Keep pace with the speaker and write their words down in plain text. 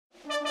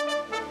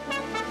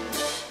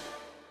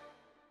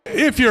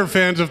If you're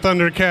fans of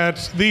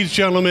ThunderCats, these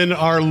gentlemen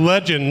are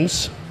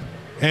legends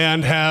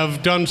and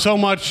have done so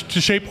much to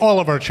shape all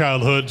of our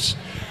childhoods.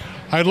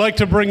 I'd like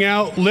to bring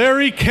out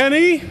Larry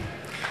Kenney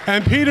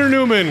and Peter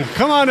Newman.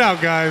 Come on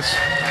out, guys.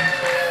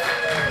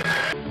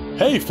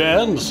 Hey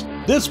fans,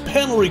 this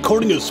panel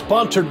recording is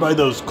sponsored by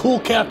those cool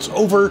cats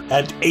over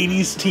at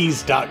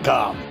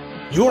 80stees.com.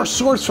 Your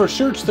source for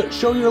shirts that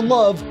show your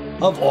love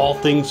of all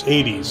things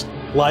 80s,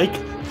 like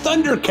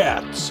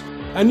ThunderCats.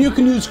 And you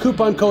can use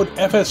coupon code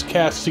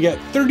FSCAST to get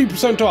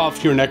 30%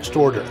 off your next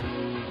order.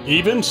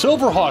 Even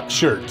SIlverhawks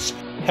shirts.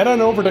 Head on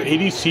over to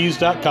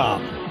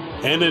 80stees.com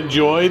and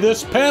enjoy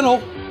this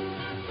panel.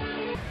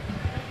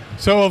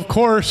 So, of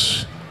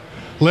course,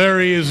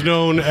 Larry is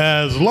known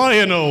as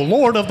Lion-O,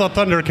 Lord of the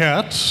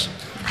ThunderCats.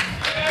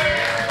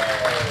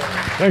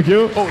 Thank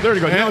you. Oh, there you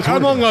go. And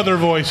among other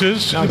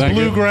voices,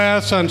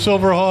 Bluegrass on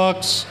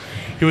Silverhawks.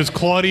 He was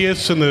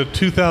Claudius in the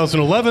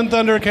 2011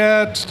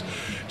 ThunderCats.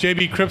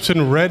 J.B.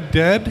 Cripson, Red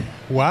Dead.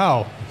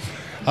 Wow.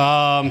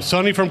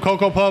 Sonny from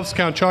Cocoa Puffs,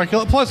 Count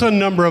Chocula, plus a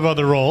number of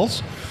other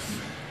roles.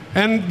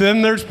 And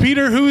then there's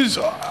Peter, who's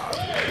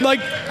like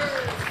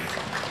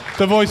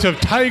the voice of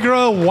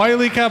Tygra,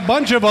 Wilykat, a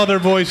bunch of other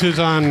voices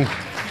on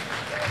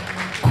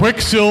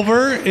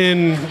Quicksilver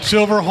in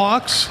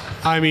Silverhawks.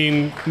 I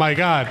mean, my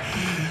God.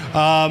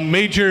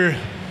 Major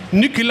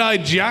Nikolai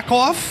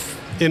Jakov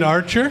in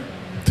Archer.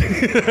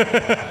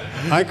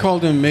 I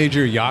called him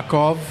Major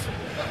Yakov.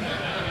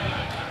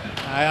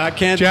 I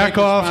can't take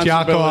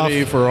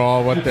responsibility for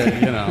all what they,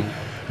 you know.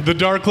 The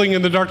Darkling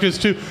and the Darkness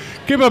 2.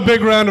 Give a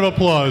big round of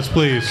applause,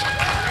 please.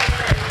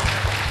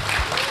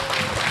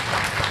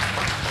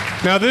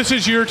 Now, this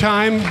is your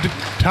time.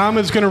 Tom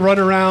is going to run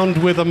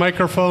around with a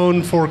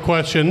microphone for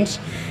questions,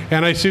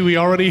 and I see we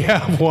already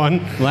have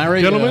one.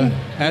 Larry, gentlemen,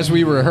 as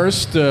we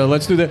rehearsed,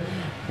 let's do that.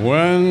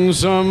 When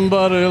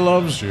somebody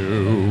loves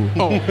you.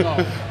 Oh,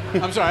 no.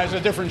 I'm sorry, that's a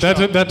different show.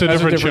 That's a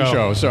different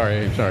show.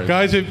 Sorry.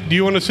 Guys, do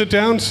you want to sit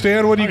down,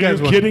 stand? What do you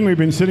guys want? Are you kidding? We've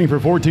been sitting for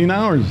 14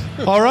 hours.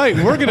 All right,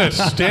 we're going to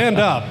stand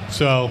up.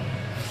 So,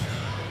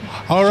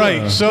 all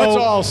right. So let's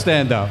all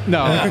stand up.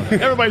 No,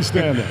 everybody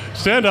stand up.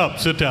 Stand up,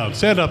 sit down.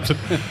 Stand up.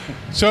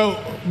 So,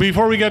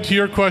 before we get to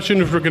your question,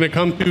 which we're going to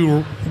come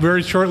to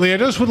very shortly, I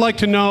just would like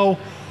to know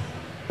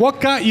what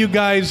got you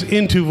guys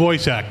into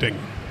voice acting.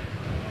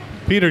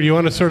 Peter, do you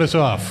want to start us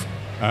off?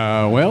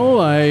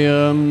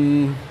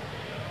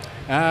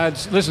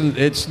 Listen,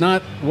 it's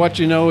not what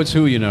you know, it's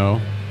who you know.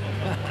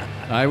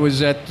 I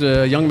was at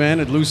a young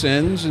man at loose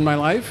ends in my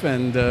life,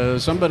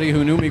 and somebody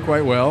who knew me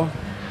quite well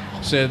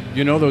said,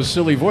 you know those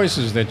silly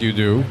voices that you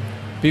do,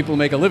 people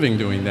make a living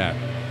doing that.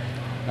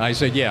 I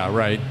said, yeah,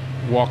 right,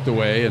 walked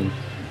away, and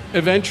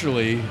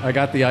eventually I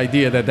got the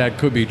idea that that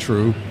could be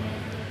true.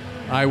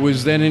 I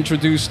was then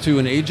introduced to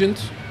an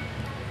agent,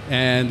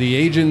 and the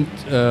agent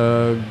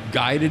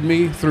guided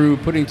me through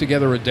putting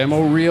together a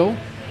demo reel,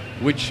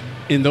 which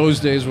in those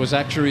days was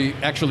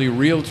actually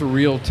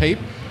reel-to-reel tape,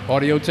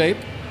 audio tape.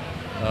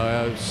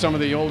 Some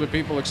of the older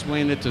people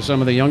explain it to some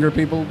of the younger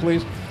people,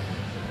 please.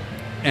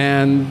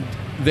 And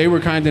they were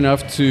kind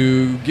enough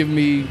to give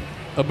me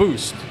a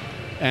boost.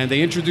 And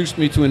they introduced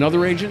me to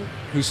another agent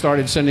who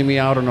started sending me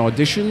out on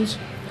auditions.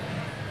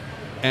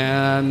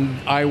 And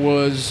I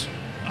was,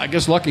 I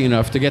guess, lucky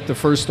enough to get the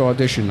first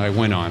audition I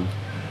went on.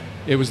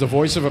 It was the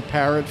voice of a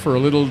parrot for a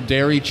little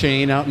dairy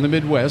chain out in the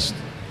Midwest.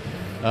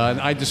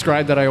 I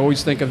describe that, I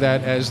always think of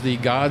that as the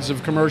gods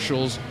of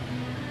commercials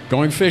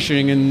going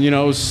fishing and, you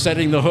know,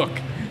 setting the hook.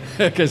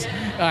 Because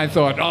I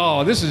thought,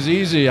 oh, this is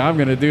easy. I'm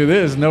going to do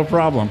this, no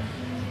problem.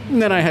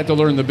 And then I had to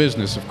learn the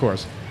business, of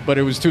course. But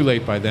it was too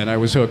late by then. I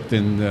was hooked,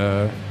 and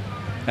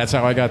that's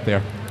how I got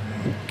there.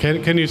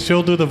 Can you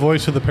still do the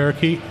voice of the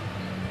parakeet?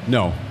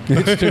 No,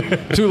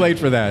 it's too late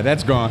for that.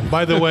 That's gone.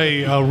 By the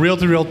way,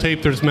 reel-to-reel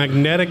tape, there's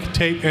magnetic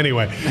tape.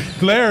 Anyway,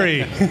 Larry,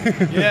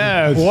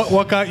 yes.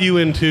 What got you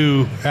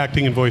into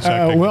acting and voice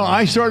acting? Well,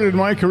 I started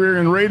my career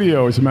in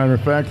radio, as a matter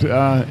of fact,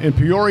 in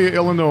Peoria,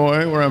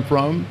 Illinois, where I'm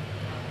from.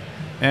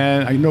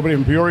 And nobody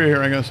from Peoria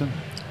here, I guess.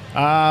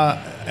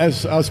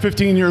 As I was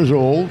 15 years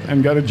old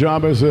and got a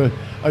job as a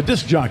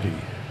disc jockey.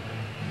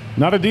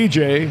 Not a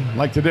DJ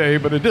like today,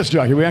 but a disc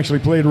jockey. We actually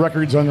played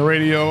records on the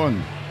radio, and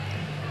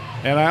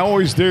I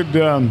always did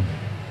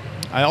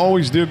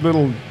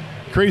little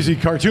crazy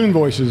cartoon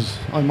voices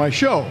on my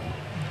show,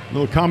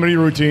 little comedy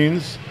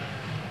routines,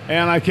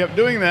 and I kept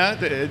doing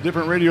that at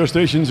different radio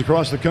stations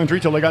across the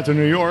country till I got to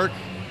New York,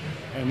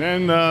 and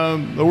then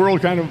the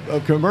world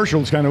of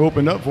commercials kind of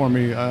opened up for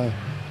me.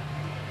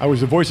 I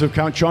was the voice of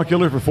Count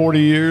Chocula for 40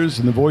 years,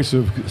 and the voice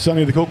of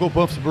Sonny the Cocoa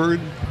Puffs bird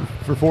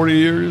for 40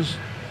 years,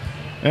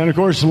 and of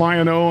course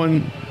Lion-O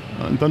on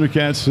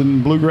ThunderCats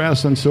and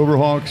Bluegrass on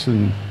Silverhawks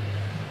and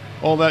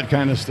all that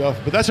kind of stuff.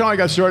 But that's how I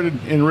got started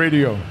in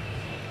radio.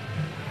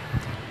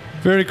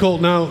 Very cool.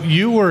 Now,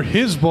 you were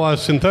his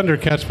boss in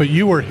ThunderCats, but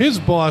you were his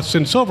boss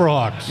in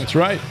Silverhawks. That's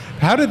right.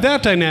 How did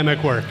that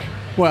dynamic work?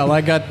 Well,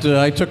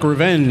 I took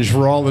revenge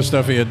for all the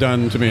stuff he had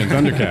done to me in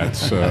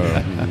ThunderCats,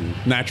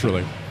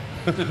 naturally.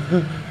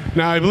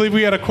 Now, I believe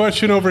we had a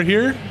question over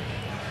here.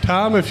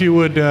 Tom, if you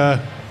would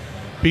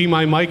be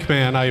my mic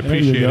man. I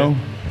appreciate it.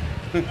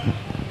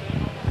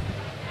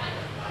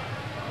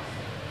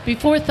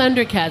 Before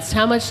Thundercats,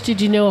 how much did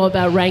you know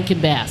about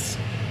Rankin Bass?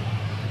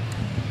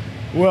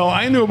 Well,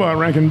 I knew about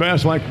Rankin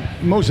Bass like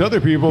most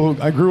other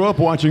people. I grew up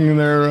watching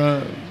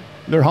their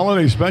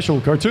holiday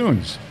special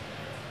cartoons.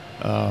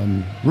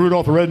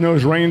 Rudolph the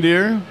Red-Nosed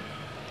Reindeer,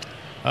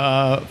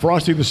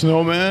 Frosty the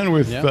Snowman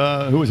with,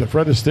 who was it,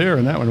 Fred Astaire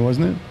in that one,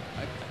 wasn't it?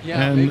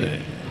 Yeah, and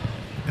maybe.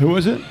 Who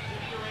was it?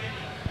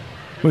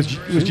 Was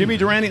Jimmy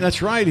Durante?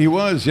 That's right, he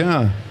was,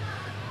 yeah.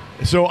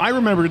 So I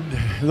remembered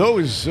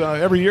those.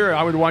 Every year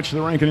I would watch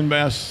the Rankin and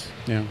Bass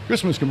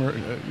Christmas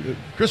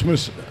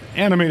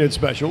animated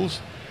specials.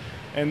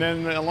 And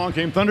then along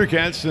came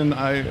Thundercats, and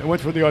I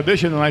went for the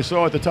audition, and I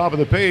saw at the top of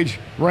the page,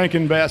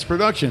 Rankin Bass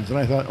Productions. And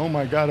I thought, oh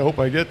my God, I hope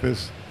I get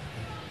this.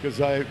 Because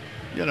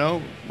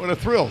what a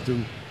thrill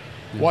to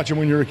watch them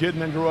when you're a kid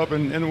and then grow up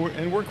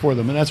and work for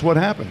them. And that's what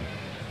happened.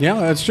 Yeah,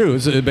 that's true.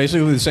 It's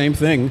basically the same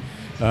thing.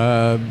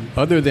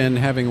 Other than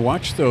having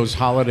watched those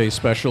holiday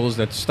specials,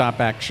 that stop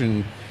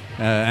action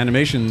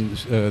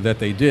animations that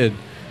they did,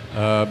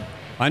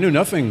 I knew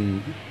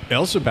nothing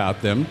else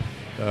about them.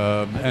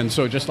 And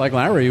so just like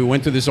Larry, who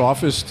went to this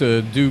office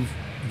to do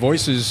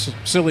voices,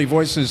 silly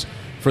voices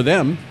for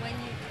them,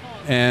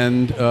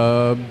 and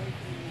a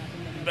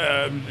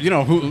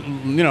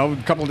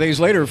couple of days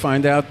later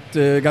find out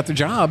got the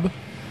job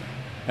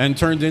and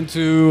turned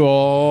into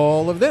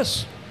all of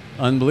this,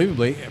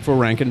 unbelievably, for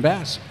Rankin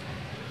Bass.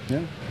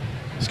 Yeah.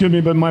 Excuse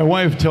me, but my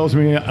wife tells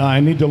me I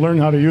need to learn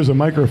how to use a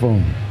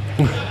microphone.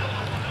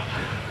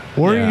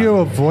 Were you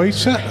a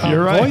voice set?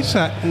 You're right. Voice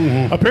set.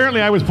 Mm-hmm.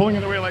 Apparently I was pulling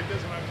it away like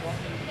this when I was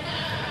walking.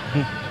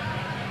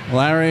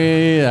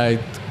 Larry, I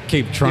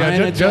keep trying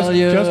to tell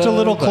you. Just a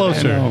little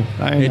closer.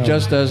 I know. It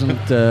just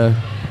doesn't.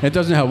 It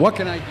doesn't help. What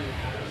can I do?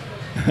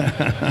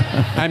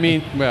 I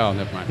mean, well,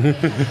 never mind.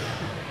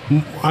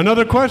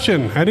 Another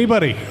question.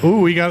 Anybody? Ooh,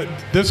 we got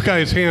this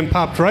guy's hand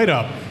popped right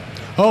up.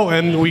 Oh,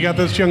 and we got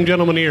this young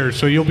gentleman here,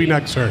 so you'll be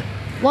next, sir.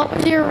 What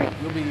was your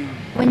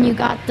when you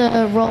got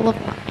the role of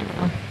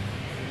Lion-O?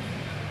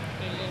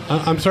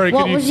 I'm sorry.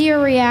 What was your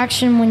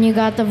reaction when you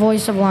got the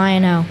voice of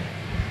Lion-O?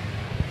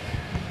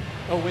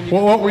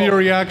 What were your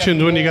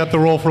reactions when you got the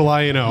role for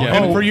Lion-O? Yeah.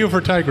 And for you, for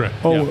Tygra?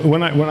 Oh,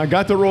 when I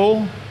got the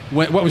role.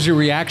 What was your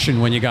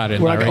reaction when you got it,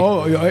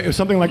 Larry?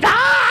 Something like.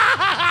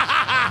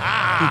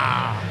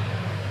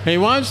 He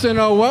wants to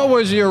know what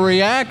was your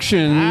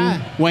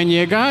reaction when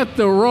you got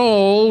the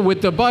roll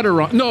with the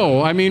butter on.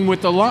 No, I mean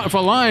with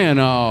for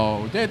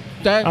Lion-O.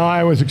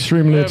 I was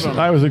extremely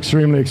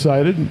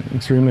excited,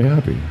 extremely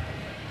happy.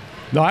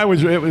 No, it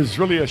was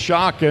really a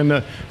shock,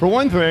 and for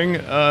one thing,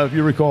 if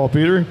you recall,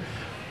 Peter,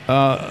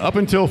 up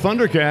until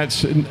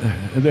Thundercats,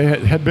 there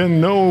had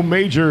been no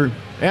major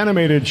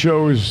animated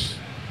shows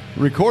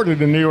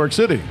recorded in New York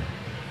City.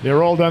 They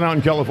were all done out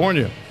in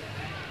California.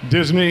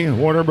 Disney,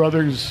 Warner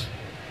Brothers,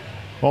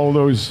 all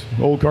those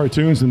old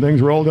cartoons and things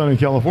were all done in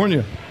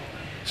California.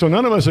 So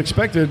none of us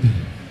expected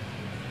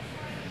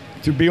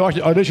to be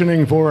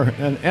auditioning for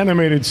an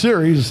animated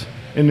series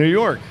in New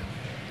York,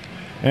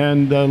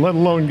 and let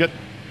alone get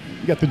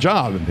the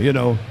job,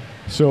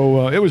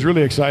 So it was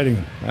really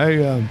exciting.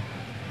 I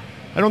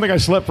don't think I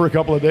slept for a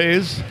couple of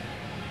days.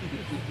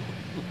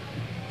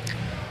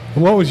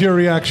 What was your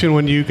reaction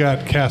when you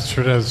got cast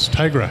as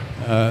Tygra?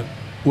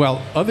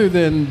 Well, other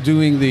than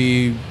doing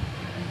the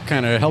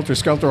kind of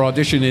helter-skelter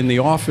audition in the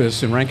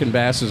office, in Rankin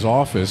Bass's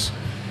office,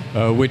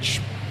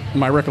 which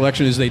my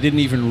recollection is they didn't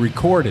even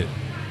record it.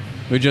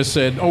 They just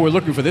said, oh, we're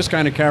looking for this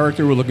kind of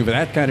character, we're looking for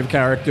that kind of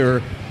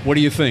character, what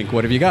do you think,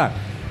 what have you got?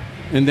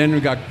 And then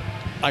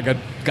I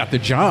got the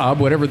job,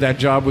 whatever that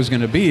job was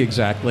going to be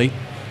exactly,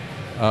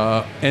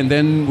 and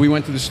then we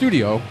went to the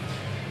studio,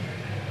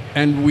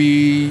 and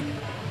we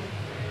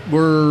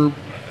were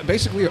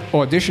basically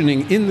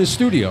auditioning in the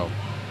studio.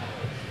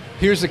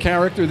 Here's the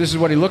character, this is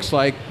what he looks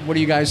like, what do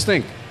you guys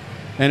think?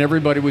 And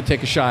everybody would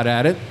take a shot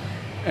at it,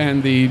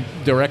 and the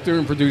director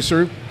and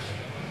producer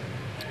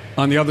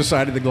on the other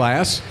side of the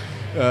glass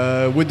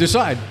would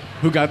decide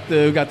who got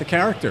the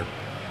character.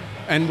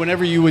 And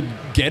whenever you would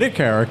get a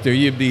character,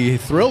 you'd be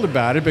thrilled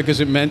about it because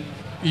it meant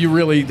you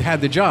really had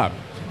the job.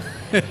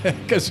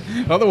 Because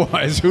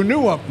otherwise, who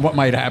knew what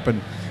might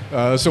happen?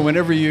 So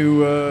whenever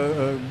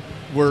you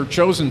were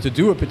chosen to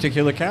do a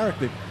particular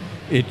character,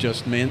 it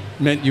just meant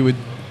you would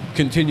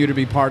continue to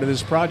be part of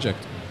this project.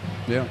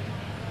 Yeah.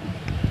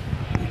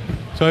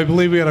 So I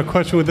believe we had a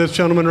question with this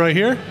gentleman right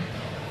here.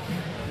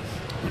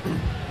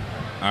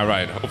 All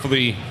right.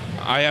 Hopefully,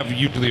 I have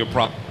usually a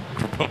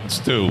propose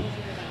too.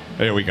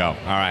 There we go. All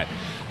right.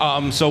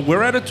 So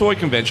we're at a toy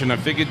convention. I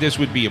figured this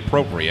would be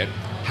appropriate.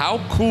 How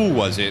cool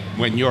was it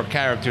when your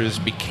characters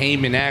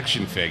became an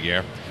action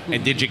figure?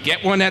 And did you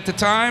get one at the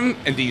time?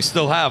 And do you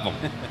still have them?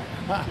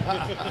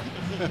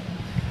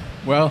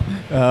 Well,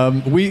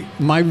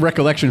 my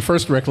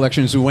first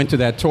recollection is we went to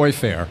that toy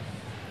fair.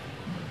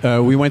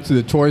 We went to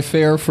the toy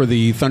fair for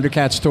the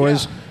Thundercats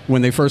toys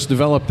when they first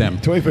developed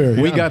them. Toy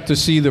fair, We got to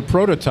see the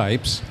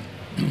prototypes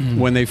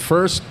when they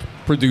first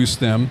produced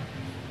them.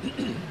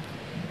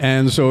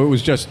 And so it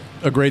was just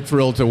a great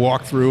thrill to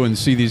walk through and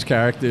see these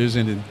characters,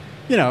 and it,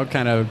 you know,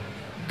 kind of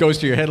goes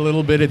to your head a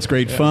little bit. It's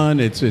great fun.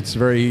 It's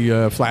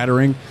very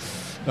flattering.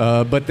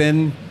 But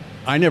then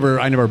I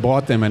never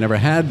bought them. I never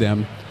had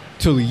them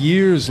till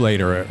years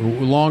later,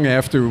 long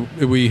after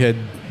we had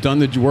done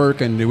the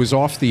work and it was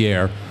off the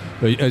air.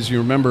 As you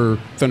remember,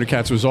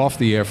 ThunderCats was off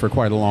the air for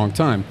quite a long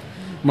time.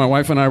 My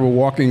wife and I were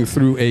walking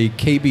through a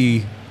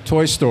KB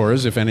toy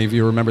stores, if any of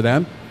you remember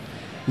that,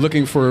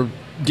 looking for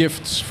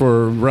gifts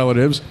for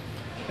relatives,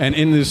 and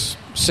in this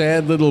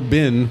sad little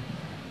bin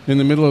in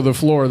the middle of the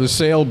floor, the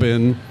sale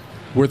bin,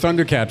 were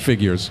ThunderCat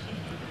figures.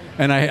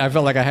 And I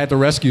felt like I had to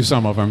rescue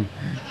some of them.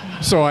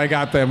 So I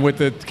got them with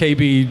the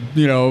KB,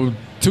 you know,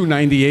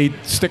 298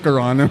 sticker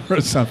on them or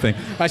something.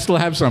 I still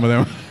have some of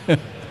them.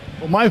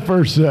 Well, my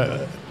first,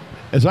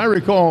 as I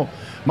recall,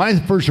 my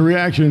first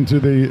reaction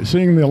to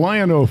seeing the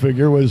Lion-O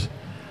figure was,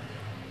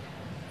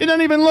 it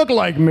doesn't even look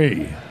like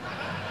me.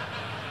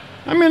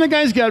 I mean, the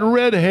guy's got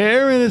red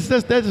hair, and it's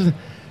just,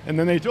 and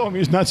then they told me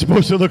he's not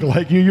supposed to look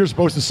like you. You're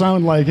supposed to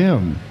sound like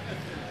him.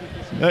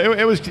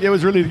 It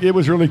was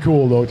really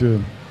cool though,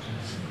 too.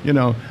 You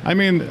know, I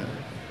mean,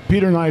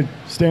 Peter and I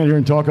stand here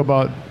and talk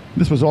about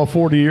this was all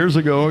 40 years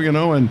ago, you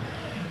know, and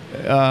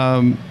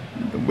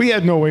we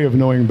had no way of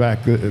knowing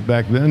back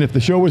then if the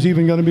show was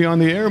even going to be on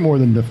the air more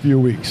than a few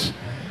weeks.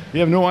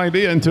 You have no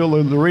idea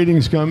until the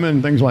ratings come in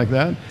and things like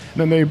that.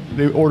 And then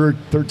they order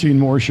 13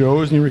 more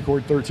shows, and you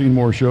record 13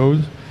 more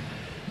shows.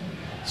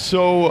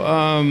 So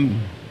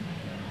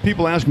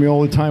people ask me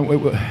all the time,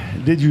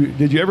 did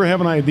you ever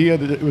have an idea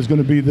that it was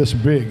going to be this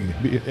big,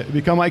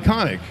 become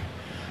iconic?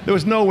 There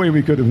was no way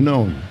we could have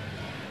known,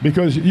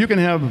 because you can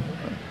have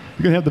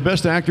the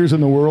best actors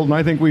in the world, and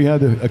I think we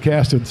had a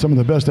cast of some of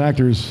the best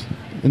actors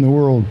in the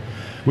world.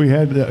 We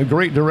had a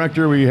great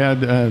director. We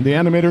had the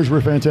animators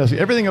were fantastic.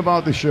 Everything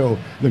about the show,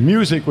 the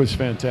music was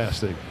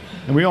fantastic,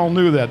 and we all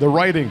knew that. The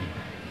writing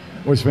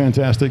was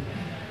fantastic.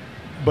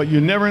 But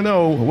you never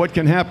know what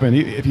can happen.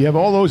 If you have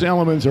all those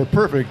elements are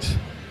perfect,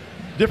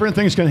 different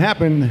things can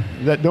happen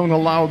that don't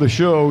allow the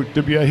show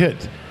to be a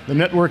hit. The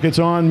network it's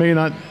on may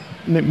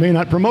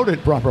not promote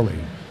it properly.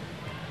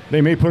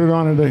 They may put it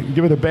on and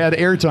give it a bad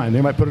airtime.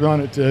 They might put it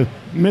on at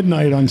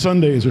midnight on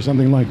Sundays or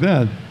something like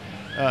that.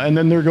 And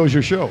then there goes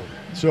your show.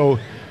 So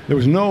there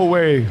was no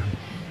way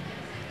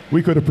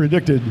we could have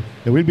predicted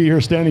that we'd be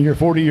here standing here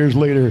 40 years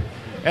later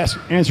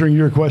answering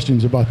your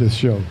questions about this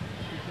show.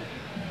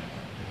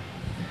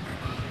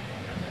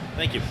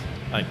 Thank you.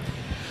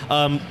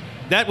 Hi.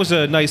 That was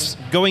a nice,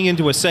 going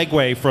into a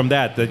segue from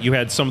that you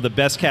had some of the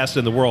best cast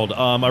in the world.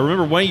 I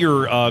remember one of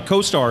your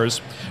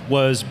co-stars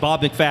was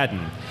Bob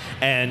McFadden.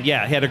 And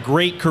yeah, he had a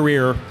great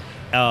career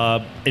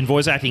in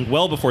voice acting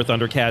well before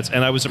ThunderCats.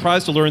 And I was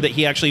surprised to learn that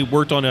he actually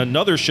worked on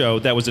another show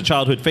that was a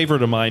childhood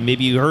favorite of mine.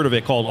 Maybe you heard of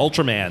it, called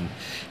Ultraman.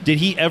 Did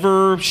he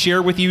ever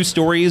share with you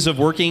stories of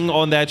working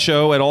on that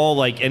show at all?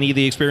 Like any of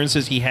the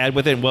experiences he had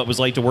with it and what it was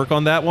like to work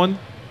on that one?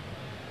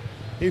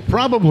 He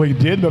probably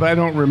did, but I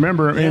don't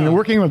remember. Yeah. And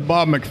working with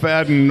Bob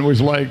McFadden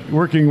was like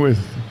working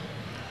with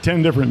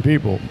 10 different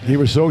people. He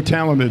was so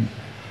talented,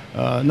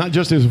 not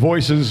just his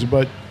voices,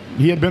 but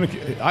he had been.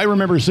 I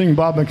remember seeing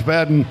Bob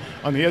McFadden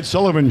on the Ed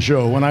Sullivan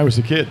Show when I was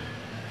a kid.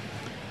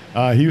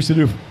 He used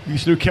to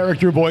do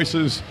character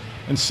voices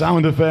and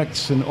sound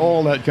effects and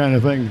all that kind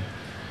of thing.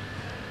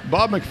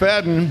 Bob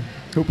McFadden,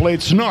 who played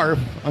Snarf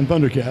on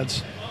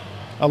ThunderCats,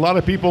 a lot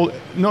of people.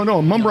 No,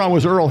 Mumbra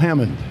was Earl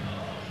Hammond.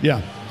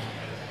 Yeah.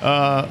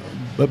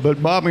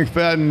 But Bob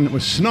McFadden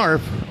was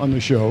Snarf on the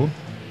show,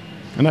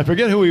 and I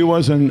forget who he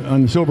was on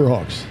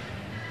SIlverhawks.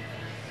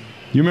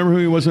 You remember who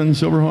he was on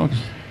SIlverhawks?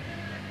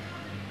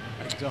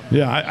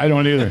 Yeah, I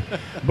don't either.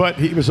 But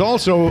he was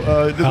also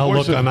the I'll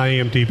voice look on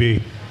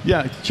IMDb.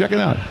 Yeah, check it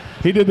out.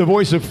 He did the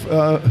voice of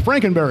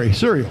Frankenberry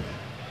cereal.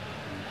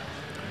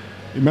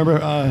 You remember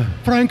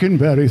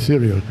Frankenberry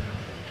cereal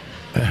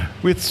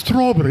with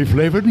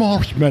strawberry-flavored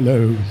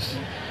marshmallows.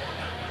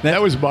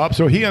 That was Bob.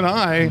 So he and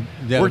I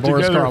worked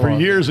together for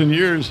years and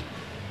years,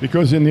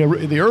 because in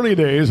the early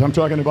days, I'm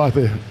talking about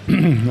the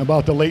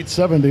about the late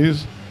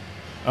 70s,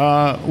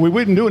 we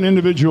wouldn't do an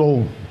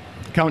individual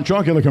Count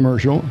Chocula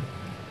commercial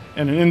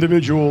and an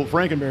individual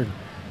Frankenberry.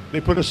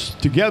 They put us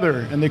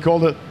together, and they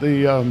called it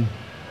the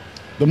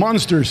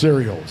Monster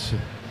cereals.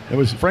 It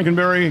was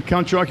Frankenberry,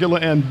 Count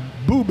Chocula, and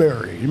Boo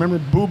Berry. You remember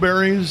Boo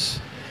Berries?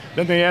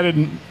 Then they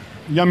added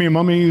Yummy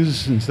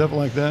Mummies and stuff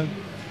like that.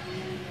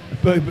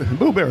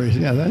 Boo Berries,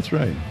 yeah, that's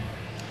right.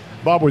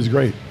 Bob was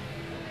great.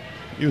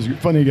 He was a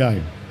funny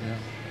guy.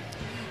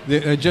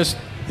 Yeah. Just,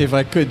 if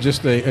I could,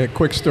 just a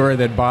quick story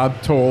that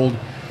Bob told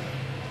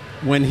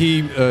when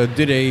he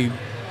did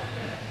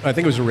I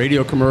think it was a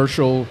radio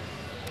commercial,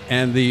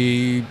 and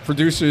the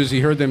producers, he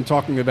heard them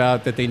talking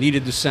about that they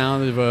needed the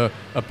sound of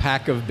a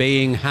pack of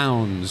baying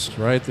hounds,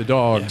 right, the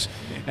dogs.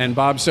 Yeah. And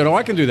Bob said, "Oh,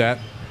 I can do that."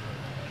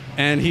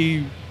 And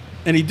he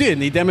did,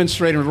 and he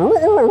demonstrated.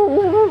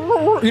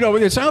 You know,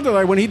 it sounded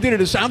like, when he did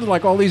it, it sounded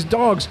like all these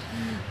dogs.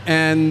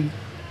 And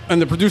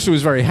the producer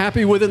was very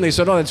happy with it, and they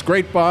said, "Oh, that's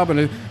great, Bob."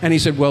 And he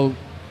said, "Well,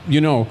 you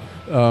know,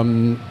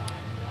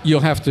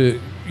 you'll have to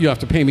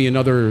pay me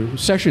another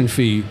session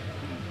fee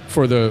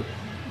for the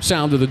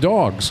sound of the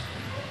dogs.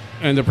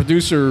 And the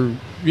producer,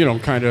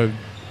 kind of,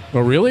 oh,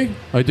 really?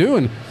 I do?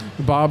 And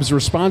Bob's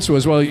response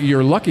was, well,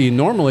 you're lucky.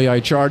 Normally I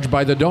charge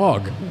by the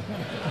dog.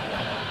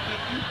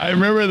 I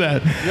remember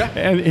that. Yeah.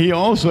 And he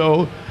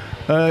also,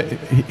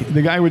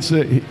 the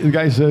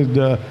guy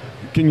said,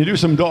 can you do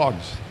some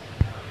dogs?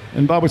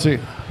 And Bob would say,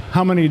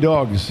 how many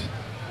dogs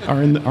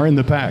are in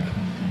the pack?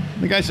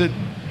 The guy said,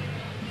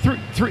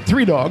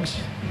 three dogs.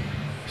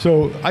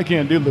 So I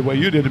can't do it the way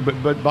you did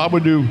it, but Bob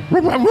would do,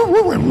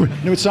 and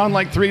it would sound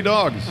like 3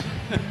 dogs.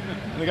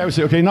 And the guy would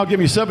say, okay, now give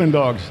me 7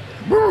 dogs.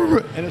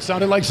 And it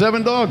sounded like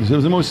 7 dogs. It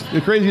was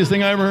the craziest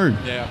thing I ever heard.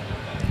 Yeah.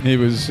 He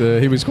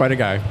was quite a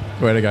guy,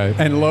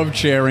 and loved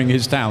sharing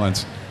his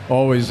talents.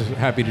 Always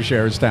happy to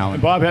share his talent.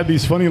 And Bob had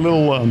these funny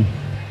little... On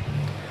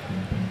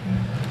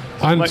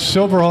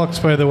Silverhawks,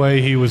 by the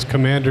way, he was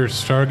Commander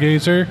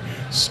Stargazer,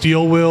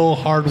 Steel Will,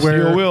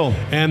 Hardware, Steel Will,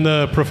 and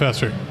the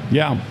Professor.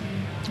 Yeah.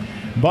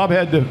 Bob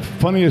had the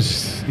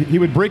funniest... He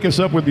would break us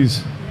up with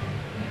these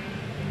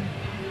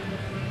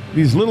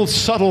little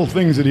subtle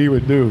things that he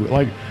would do.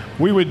 Like,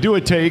 we would do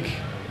a take,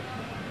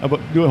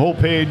 do a whole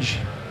page,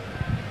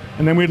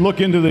 and then we'd look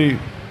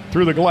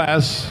through the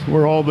glass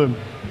where all the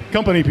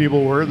company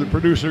people were, the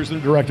producers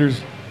and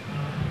directors,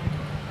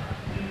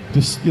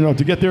 just,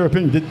 to get their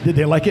opinion. Did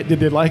they like it? Did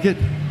they like it?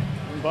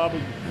 And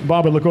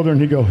Bob would look over there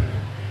and he'd go,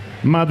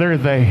 Mother,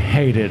 they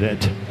hated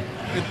it.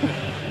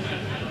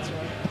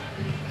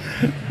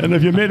 And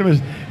if you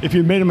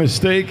made a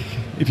mistake,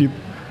 if you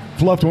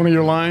fluffed one of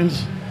your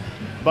lines,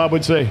 Bob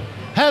would say,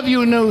 have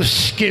you no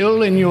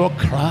skill in your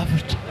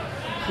craft?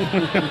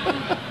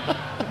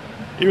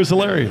 He was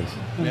hilarious.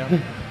 Yeah.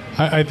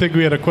 I think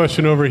we had a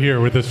question over here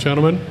with this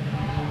gentleman.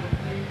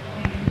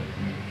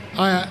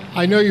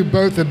 I know you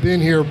both have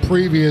been here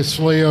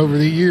previously over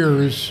the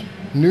years,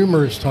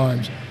 numerous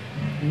times.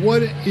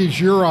 What is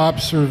your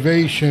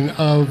observation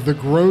of the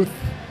growth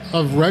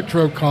of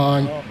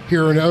RetroCon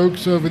here in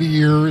Oaks over the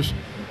years,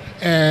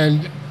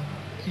 and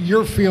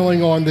your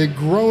feeling on the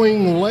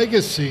growing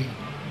legacy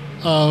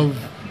of,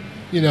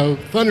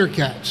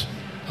 ThunderCats?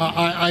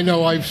 I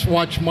know I've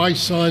watched my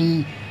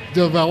son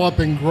develop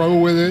and grow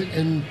with it,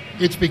 and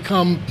it's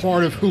become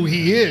part of who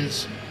he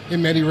is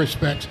in many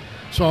respects.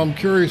 So I'm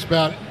curious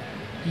about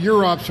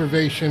your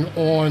observation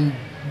on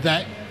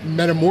that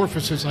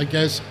metamorphosis, I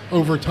guess,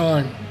 over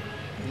time.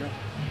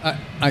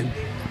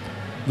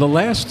 The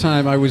last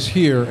time I was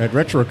here at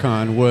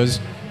RetroCon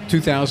was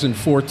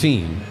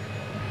 2014.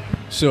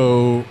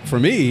 So for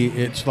me,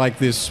 it's like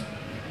this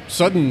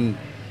sudden,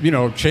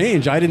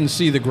 change. I didn't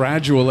see the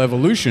gradual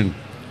evolution.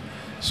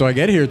 So I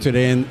get here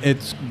today, and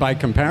it's, by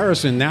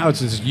comparison, now it's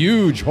this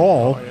huge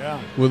hall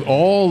with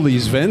all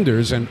these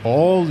vendors and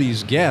all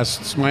these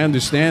guests. My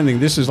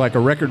understanding, this is like a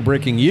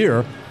record-breaking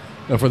year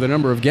for the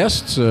number of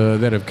guests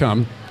that have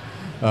come.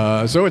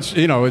 So it's,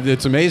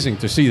 it's amazing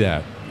to see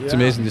that. Yeah. It's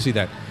amazing to see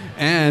that.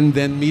 And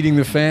then meeting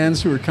the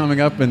fans who are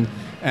coming up, and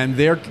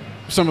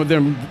some of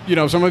them,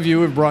 some of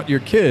you have brought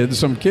your kids,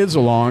 some kids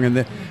along,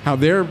 and how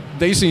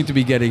they seem to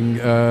be getting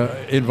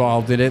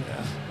involved in it.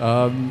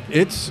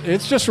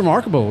 It's just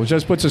remarkable. It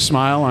just puts a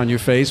smile on your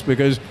face,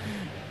 because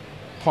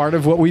part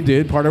of what we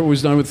did, part of what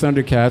was done with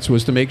ThunderCats,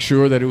 was to make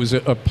sure that it was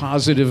a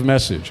positive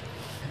message.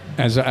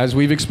 As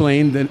we've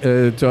explained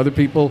to other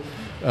people,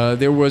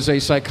 there was a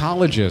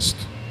psychologist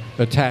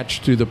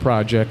attached to the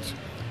project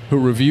who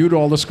reviewed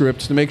all the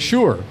scripts to make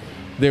sure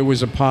there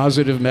was a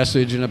positive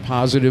message and a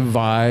positive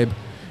vibe.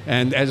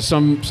 And as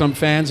some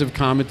fans have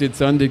commented,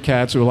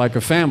 ThunderCats were like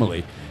a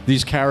family.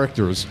 These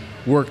characters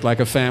worked like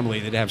a family.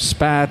 They'd have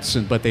spats,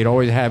 but they'd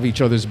always have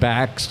each other's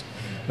backs.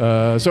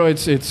 So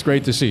it's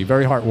great to see.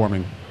 Very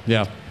heartwarming.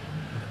 Yeah.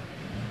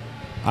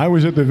 I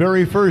was at the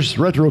very first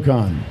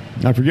RetroCon.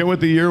 I forget what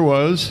the year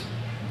was.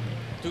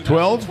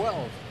 12?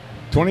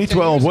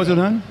 2012, was it,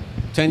 huh?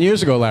 10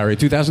 years ago, Larry.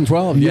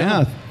 2012.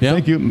 Yeah.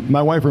 Thank you.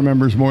 My wife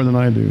remembers more than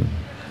I do.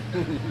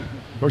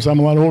 Of course, I'm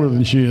a lot older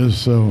than she is,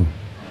 so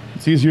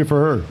it's easier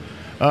for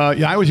her.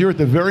 I was here at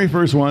the very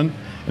first one,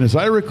 and as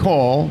I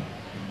recall,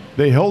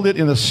 they held it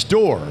in a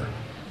store.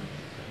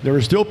 There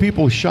were still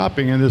people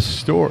shopping in this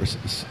store,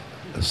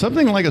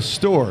 something like a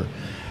store.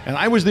 And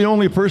I was the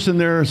only person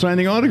there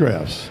signing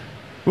autographs,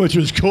 which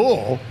was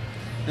cool,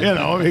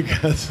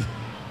 because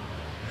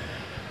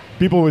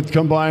people would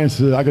come by and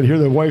say, I could hear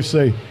the wife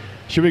say,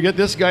 should we get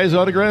this guy's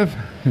autograph?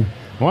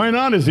 Why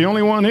not? He's the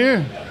only one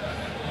here.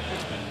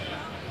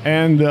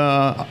 And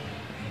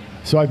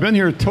so I've been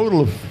here a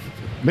total of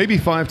maybe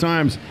 5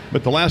 times,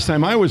 but the last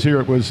time I was here,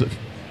 it was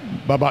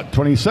about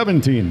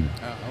 2017.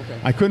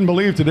 Okay. I couldn't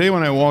believe today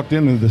when I walked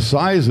in the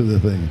size of the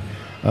thing.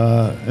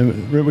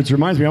 Which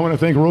reminds me, I want to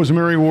thank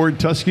Rosemary Ward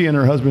Tusky and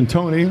her husband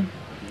Tony.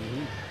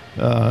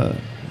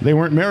 They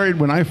weren't married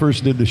when I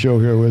first did the show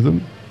here with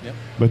them,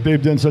 but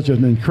they've done such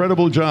an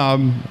incredible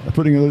job of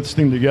putting this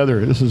thing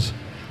together. This is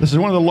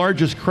one of the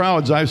largest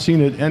crowds I've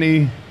seen at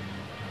any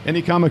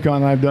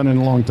Comic-Con I've done in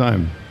a long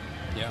time.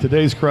 Yeah.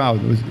 Today's crowd,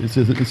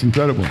 it's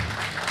incredible.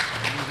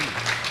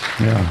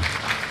 Yeah.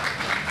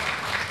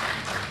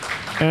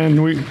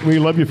 And we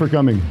love you for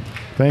coming.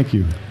 Thank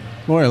you.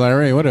 Boy,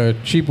 Larry, what a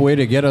cheap way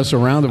to get us a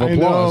round of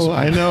applause.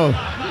 I know.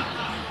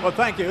 Well,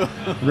 thank you.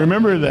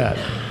 Remember that.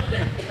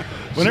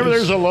 Whenever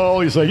there's a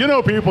lull, you say, you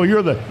know, people,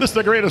 this is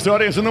the greatest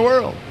audience in the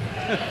world.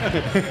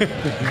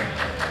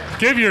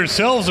 Give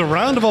yourselves a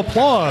round of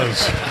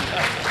applause.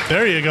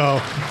 There you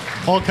go.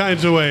 All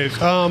kinds of ways.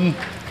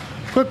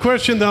 Quick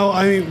question, though.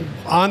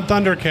 On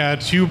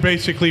ThunderCats, you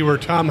basically were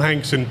Tom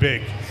Hanks in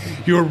Big.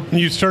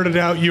 You started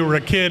out, you were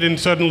a kid, and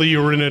suddenly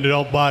you were in an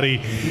adult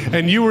body,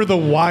 and you were the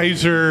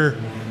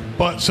wiser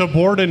but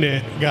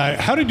subordinate guy.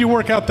 How did you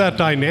work out that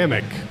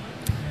dynamic?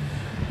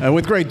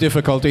 With great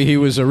difficulty. He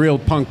was a real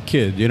punk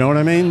kid. You know what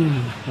I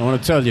mean? I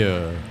want to tell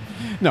you.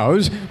 No,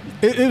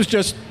 it was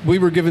just we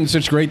were given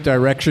such great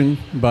direction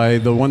by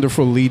the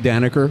wonderful Lee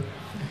Daniker,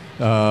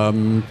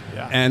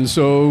 and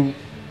so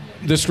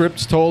the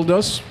scripts told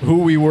us who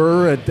we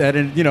were at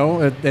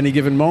any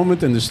given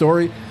moment in the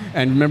story.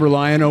 And remember,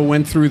 Lion-O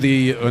went through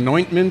the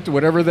anointment,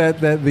 whatever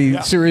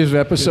the series of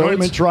episodes. The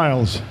anointment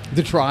trials.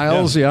 The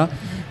trials, yeah.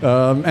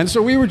 And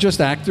so we were just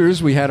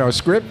actors. We had our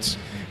scripts.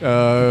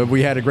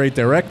 We had a great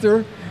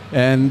director.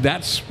 And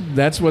that's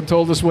what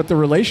told us what the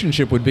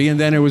relationship would be. And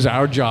then it was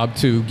our job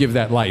to give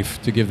that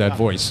life, to give that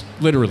voice.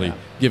 Literally,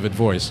 give it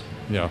voice.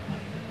 Yeah.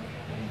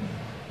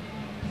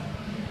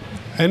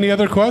 Any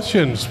other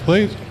questions,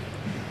 please?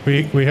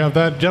 We have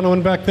that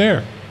gentleman back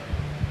there.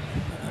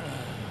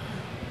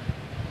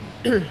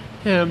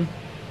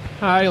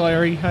 Hi,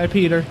 Larry. Hi,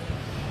 Peter.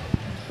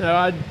 No,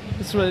 I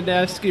just wanted to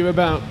ask you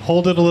about...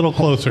 Hold it a little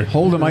closer.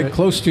 Hold the mic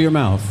close to your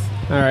mouth.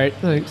 All right,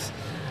 thanks.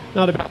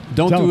 Not about...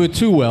 Don't do it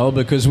too well,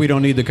 because we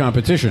don't need the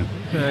competition.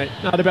 All right,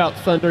 not about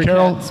ThunderCats.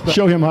 Carol,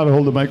 show him how to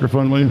hold the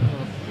microphone, will you?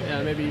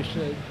 Yeah, maybe you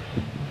should.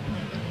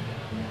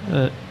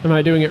 Am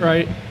I doing it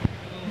right?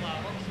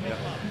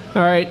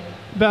 All right,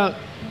 about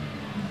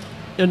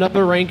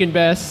another Rankin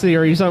Bass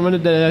series, I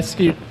wanted to ask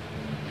you...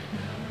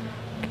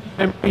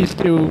 What memories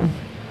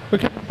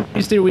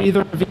do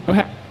either of you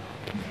have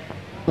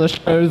the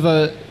show,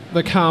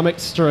 the comic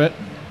strip,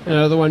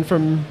 the one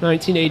from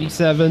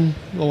 1987,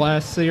 the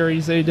last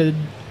series they did?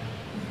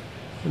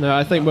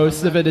 I think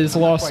most of it is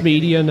lost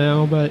media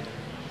now, but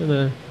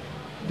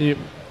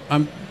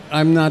I'm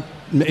not.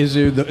 Is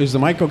the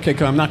mic okay?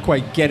 'Cause I'm not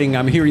quite getting.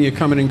 I'm hearing you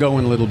coming and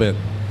going a little bit.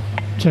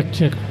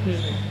 Check.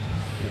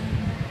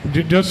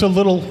 Just a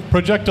little,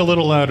 project a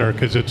little louder,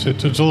 because it's a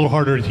little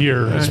harder to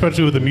hear,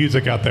 especially with the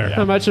music out there.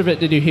 How much of it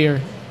did you hear?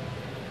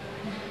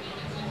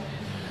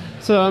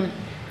 So,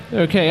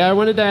 okay, I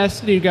wanted to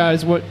ask you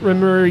guys, what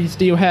memories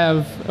do you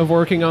have of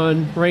working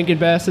on Rankin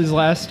Bass's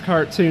last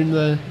cartoon,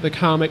 the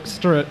comic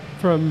strip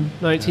from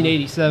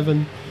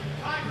 1987?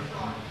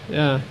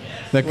 Yeah.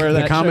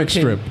 The comic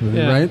strip,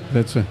 right?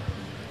 That's a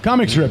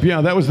comic strip. Yeah,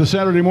 that was the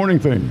Saturday morning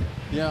thing.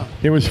 Yeah.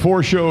 It was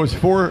 4 shows,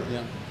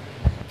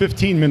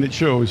 15-minute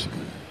shows,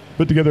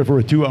 put together for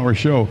a 2-hour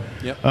show.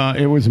 Yep.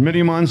 It was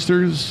Mini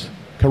Monsters,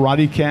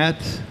 Karate Cat.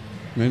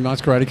 Mini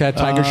Monsters, Karate Cat,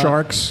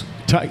 Tigersharks.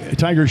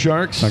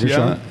 Tigersharks,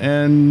 yeah.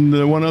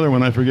 And one other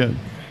one, I forget.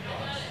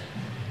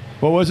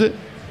 What was it?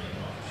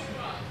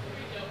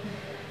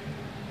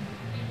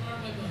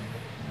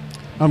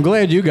 I'm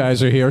glad you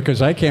guys are here,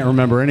 because I can't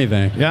remember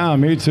anything. Yeah,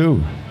 me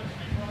too.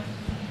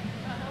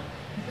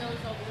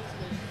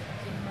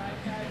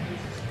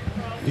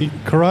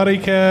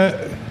 Karate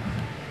Cat,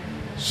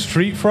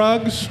 Street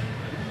Frogs?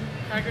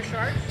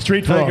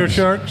 Street Frogs.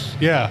 Tigersharks,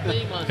 yeah.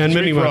 And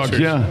Mini Monsters.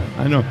 Yeah,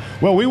 I know.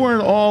 Well, we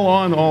weren't all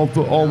on all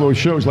those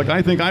shows. Like,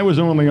 I think I was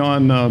only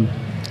on,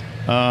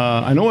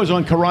 I know I was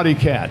on Karate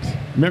Cat.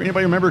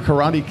 Anybody remember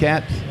Karate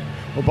Cat?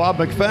 Well, Bob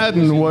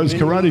McFadden was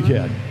Karate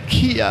Cat.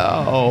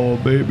 Kiao,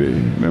 baby.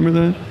 Remember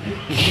that?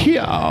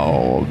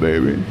 Kiao,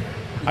 baby.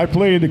 I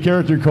played a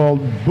character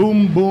called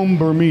Boom Boom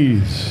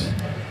Burmese.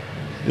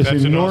 This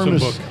That's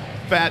enormous, an awesome book.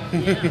 fat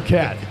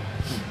cat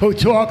who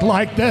talked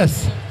like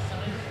this.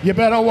 You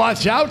better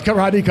watch out,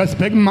 Karate, because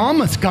Big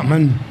Mama's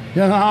coming,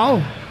 you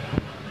know?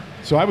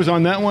 So I was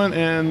on that one,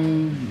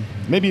 and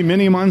maybe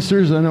Mini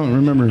Monsters, I don't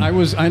remember.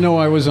 I know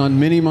I was on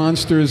Mini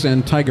Monsters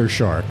and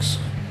Tigersharks.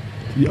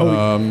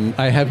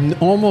 I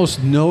have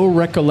almost no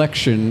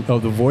recollection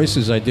of the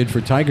voices I did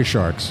for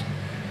Tigersharks.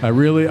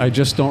 I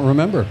just don't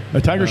remember.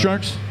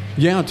 Tigersharks?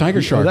 Yeah,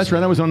 Tigersharks. Oh, that's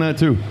right, I was on that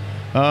too.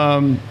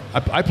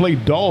 I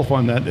played Dolph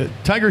on that.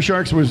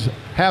 Tigersharks was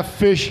half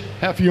fish,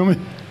 half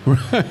human.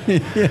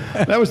 Yeah.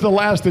 That was the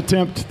last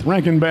attempt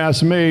Rankin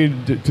Bass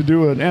made to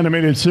do an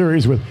animated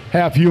series with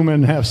half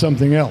human, half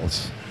something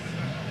else.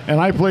 And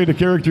I played a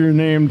character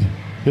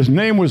his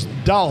name was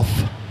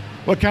Dolph.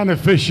 What kind of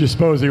fish you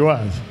suppose he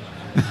was?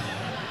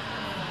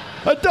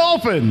 A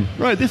dolphin!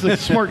 Right, this is a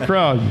smart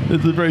crowd. This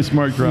is a very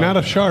smart crowd. Not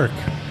a shark.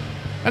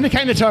 And they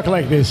kind of talk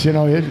like this, you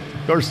know. Of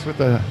course,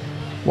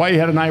 why he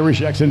had an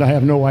Irish accent, I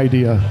have no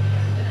idea.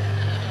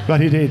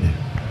 But he did.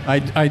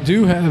 I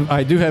do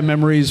have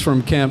memories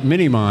from Camp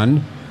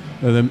Minimon,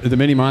 the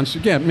Mini Monster.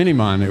 Yeah,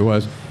 Minimon it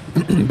was,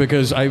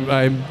 because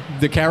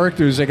the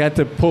characters, I got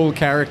to pull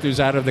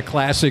characters out of the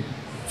classic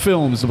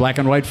films, the black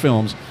and white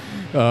films.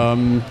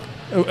 The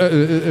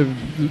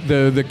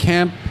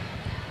camp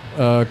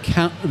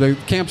the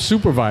camp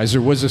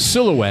supervisor was a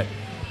silhouette,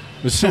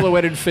 a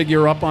silhouetted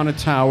figure up on a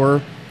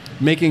tower,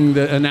 making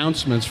the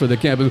announcements for the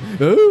camp.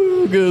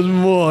 Oh, good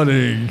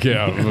morning,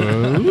 camp.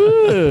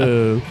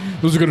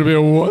 This is going to be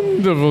a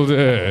wonderful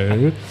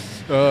day.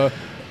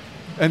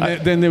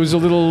 Then there was a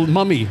little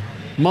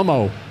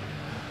mummo,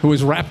 who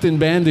was wrapped in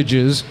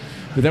bandages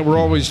that were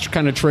always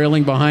kind of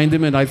trailing behind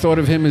him, and I thought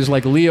of him as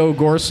like Leo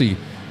Gorcey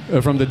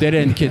from the Dead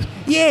End Kids.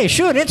 Yeah,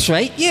 sure, that's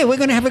right. Yeah, we're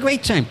going to have a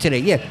great time today.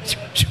 Yeah.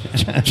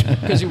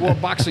 Because he wore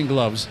boxing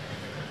gloves.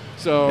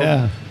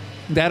 So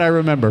that I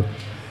remember.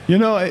 You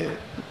know,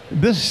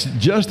 this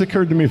just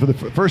occurred to me for the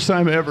first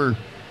time ever.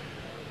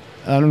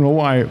 I don't know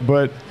why,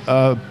 but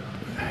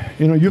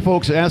you know, you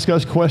folks ask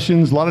us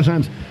questions. A lot of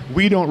times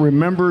we don't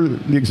remember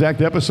the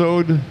exact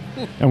episode,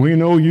 and we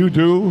know you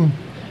do.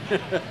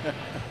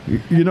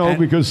 You know,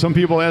 because some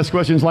people ask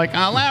questions like,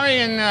 Larry,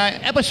 in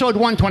episode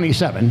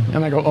 127.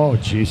 And I go, oh,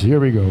 jeez, here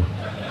we go.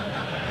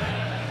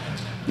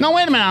 No,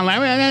 wait a minute,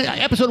 Larry.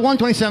 Episode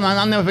 127,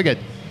 I'll never forget.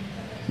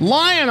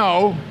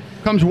 Lion-O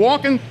comes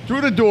walking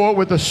through the door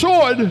with a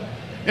sword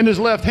in his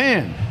left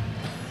hand.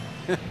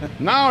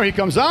 Now he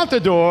comes out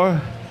the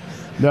door,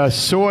 the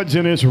sword's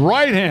in his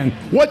right hand.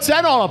 What's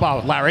that all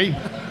about, Larry?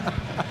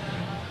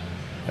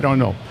 I don't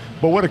know.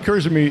 But what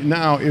occurs to me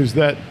now is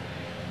that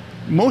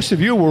most of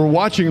you were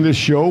watching this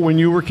show when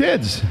you were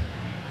kids.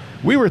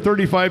 We were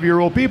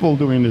 35-year-old people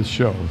doing this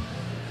show.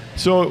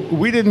 So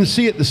we didn't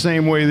see it the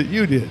same way that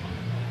you did.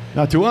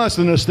 Now, to us,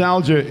 the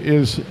nostalgia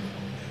is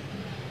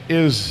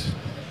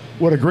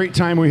what a great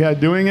time we had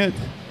doing it,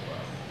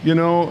 you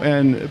know.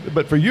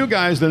 But for you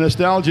guys, the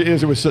nostalgia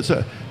is it was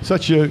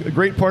such a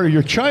great part of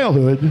your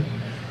childhood,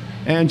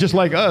 and just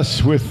like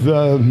us with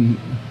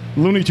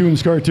Looney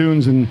Tunes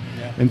cartoons and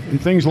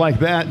things like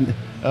that.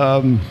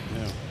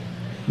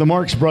 The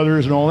Marx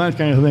Brothers and all that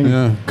kind of thing.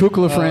 Yeah.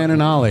 Chocula, Fran,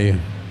 and Ollie.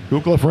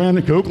 Chocula,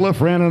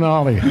 Fran, and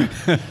Ollie.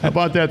 How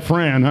about that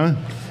Fran,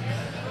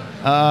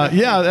 huh?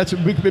 Yeah, that's a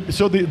big,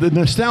 so the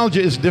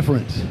nostalgia is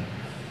different.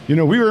 You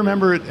know, we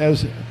remember it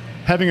as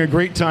having a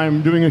great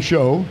time doing a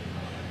show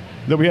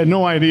that we had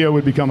no idea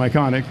would become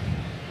iconic.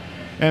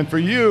 And for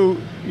you,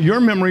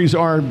 your memories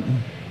are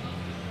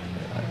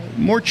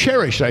more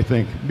cherished, I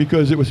think,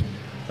 because it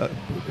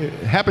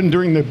happened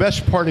during the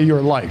best part of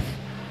your life.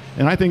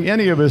 And I think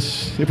any of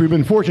us, if we've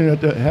been fortunate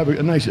to have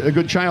a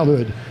good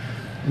childhood,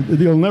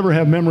 you'll never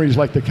have memories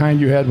like the kind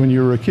you had when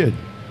you were a kid.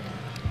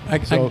 I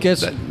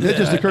guess that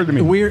just occurred to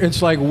me.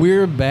 It's like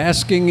we're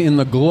basking in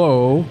the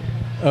glow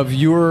of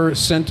your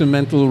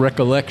sentimental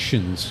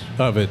recollections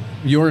of it,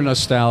 your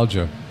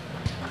nostalgia,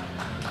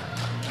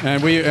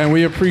 and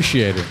we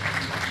appreciate it.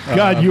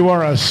 God, you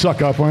are a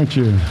suck up, aren't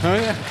you? Oh,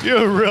 yeah.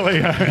 You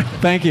really are.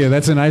 Thank you.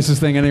 That's the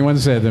nicest thing anyone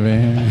said to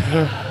me.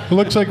 It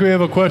looks like we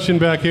have a question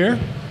back here.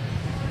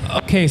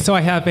 Okay, so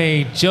I have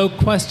a joke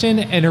question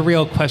and a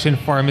real question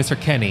for Mr.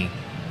 Kenney.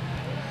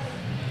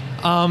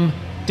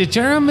 Did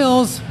General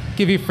Mills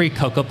give you free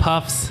Cocoa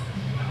Puffs?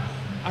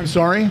 I'm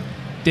sorry?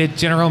 Did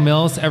General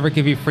Mills ever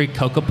give you free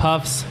Cocoa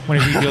Puffs?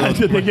 Whenever you do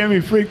Did they give me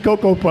free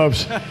Cocoa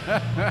Puffs?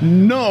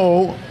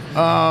 No.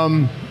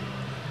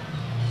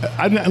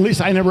 At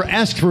least I never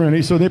asked for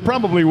any, so they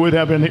probably would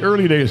have in the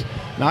early days.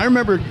 Now, I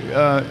remember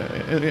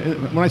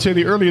when I say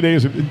the early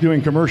days of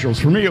doing commercials,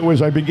 for me it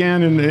was I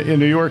began in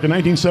New York in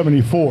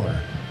 1974.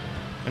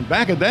 And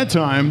back at that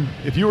time,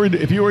 if you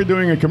were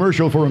doing a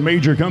commercial for a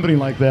major company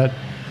like that,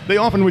 they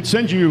often would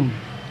send you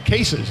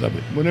cases of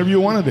it, whenever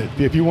you wanted it.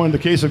 If you wanted the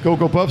case of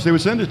Cocoa Puffs, they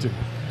would send it to you.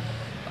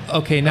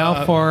 Okay,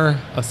 now for...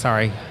 Oh,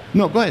 sorry.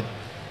 No, go ahead.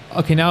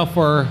 Okay, now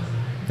for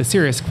the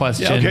serious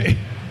question. Yeah, okay.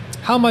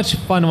 How much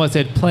fun was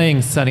it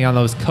playing Sonny on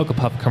those Cocoa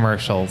Puff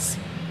commercials?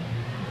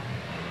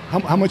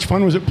 How much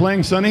fun was it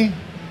playing Sonny?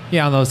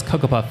 Yeah, on those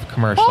Cocoa Puff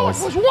commercials. Oh,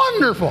 it was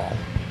wonderful.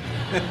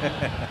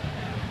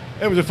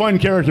 It was a fun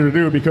character to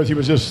do because he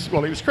was just,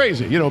 well, he was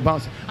crazy, you know,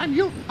 bouncing.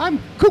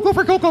 I'm cuckoo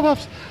for Cocoa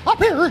Puffs. Up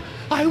here,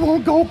 I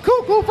won't go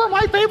cuckoo for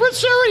my favorite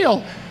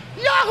cereal.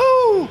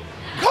 Yahoo!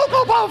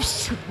 Cocoa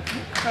Puffs!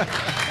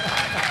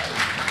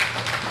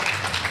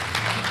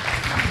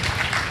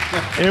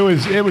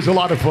 It was a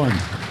lot of fun.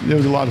 It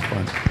was a lot of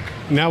fun.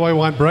 Now I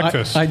want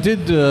breakfast. I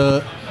did.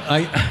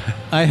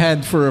 I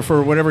had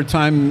for whatever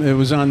time it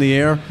was on the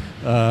air.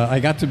 I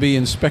got to be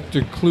Inspector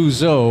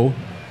Clouseau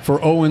for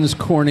Owens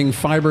Corning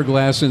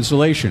fiberglass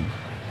insulation,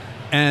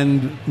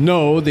 and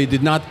no, they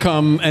did not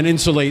come and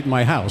insulate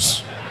my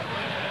house.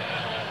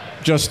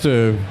 Just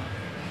to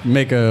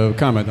make a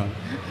comment on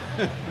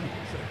it.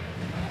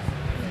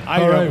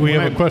 All right, we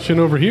have a question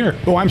over here.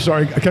 Oh, I'm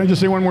sorry. Can I just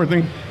say one more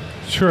thing?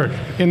 Sure.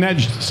 In that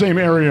same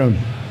area,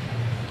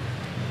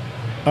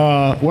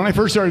 when I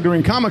first started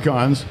doing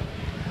Comic-Cons,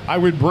 I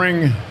would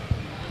bring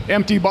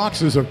empty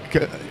boxes of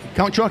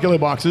Count Chocula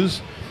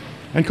boxes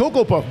and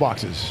Cocoa Puff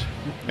boxes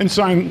and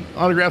sign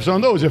autographs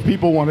on those if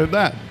people wanted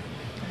that.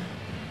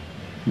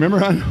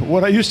 Remember,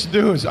 what I used to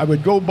do is I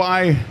would go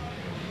buy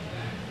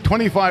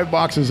 25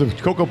 boxes of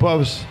Cocoa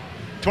Puffs,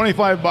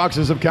 25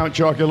 boxes of Count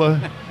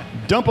Chocula,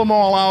 dump them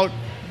all out,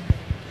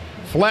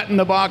 flatten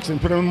the box,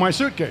 and put them in my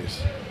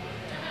suitcase.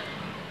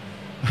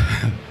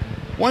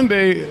 one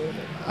day,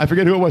 I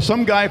forget who it was,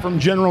 some guy from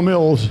General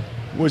Mills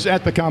was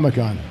at the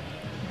Comic-Con.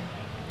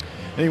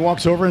 And he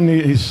walks over and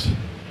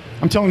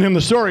I'm telling him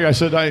the story. I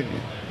said, I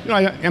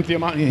empty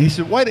them out. And he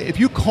said, "Why? If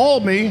you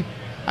called me,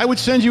 I would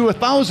send you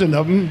 1,000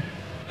 of them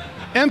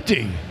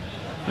empty.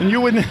 And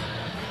you wouldn't."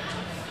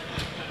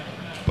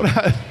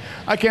 But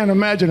I can't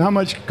imagine how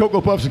much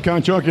Cocoa Puffs and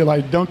Count Chocula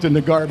I dumped in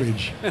the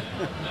garbage.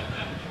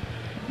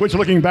 Which,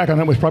 looking back on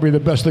it, was probably the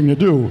best thing to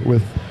do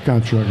with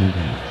Count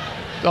Chocula.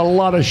 A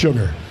lot of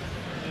sugar.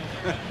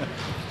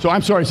 So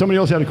I'm sorry, somebody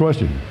else had a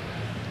question.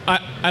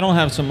 I don't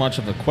have so much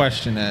of a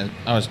question as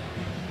I was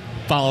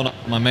following up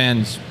my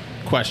man's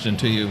question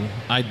to you.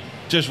 I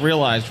just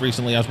realized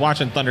recently I was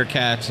watching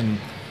ThunderCats and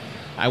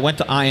I went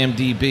to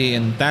IMDb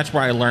and that's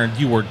where I learned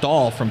you were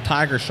Doll from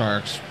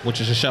Tigersharks, which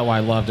is a show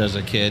I loved as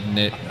a kid. And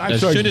as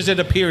soon as it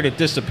appeared, it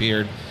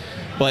disappeared.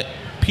 But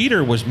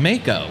Peter was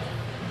Mako.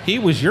 He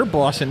was your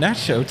boss in that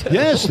show too.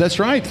 Yes, that's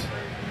right.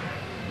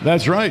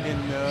 That's right.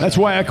 That's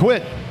why I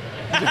quit.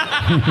 and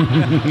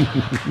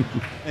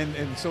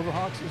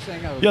SIlverhawks, you're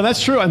saying? Yeah,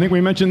 that's true. I think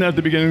we mentioned that at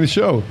the beginning of the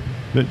show.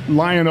 That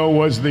Lion-O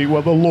was the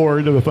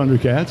lord of the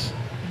ThunderCats.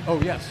 Oh,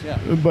 yes, yeah.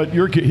 But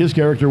his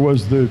character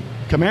was the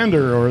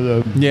commander or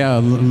the... Yeah,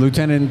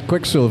 Lieutenant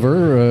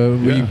Quicksilver.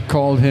 We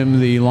called him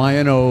the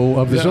Lion-O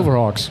of the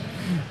Silverhawks,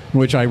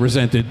 which I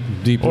resented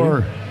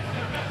deeply.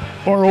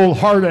 Or old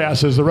hard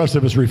ass, as the rest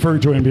of us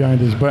referred to him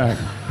behind his back.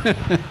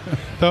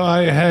 So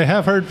I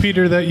have heard,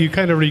 Peter, that you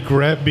kind of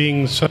regret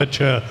being such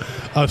a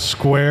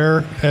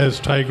square as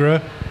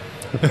Tygra.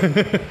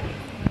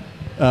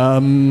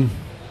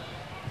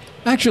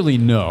 Actually,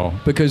 no,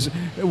 because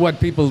what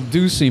people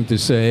do seem to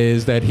say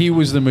is that he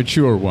was the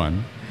mature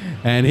one,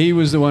 and he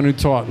was the one who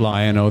taught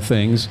Lion-O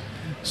things.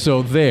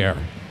 So there.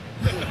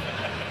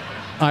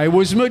 I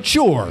was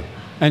mature,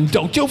 and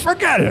don't you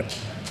forget it.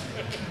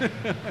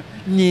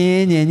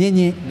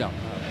 No.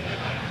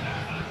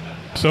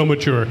 So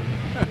mature.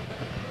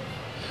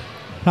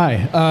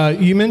 Hi.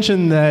 You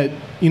mentioned that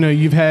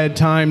you've had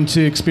time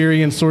to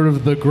experience sort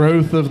of the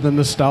growth of the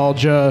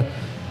nostalgia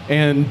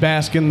and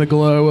bask in the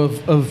glow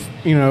of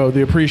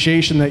the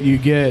appreciation that you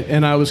get.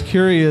 And I was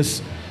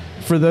curious,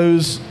 for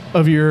those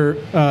of your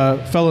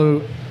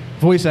fellow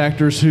voice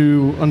actors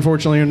who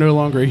unfortunately are no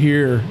longer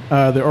here,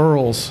 the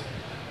Earls,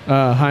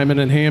 Hyman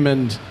and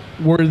Hammond,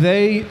 were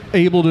they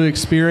able to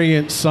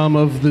experience some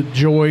of the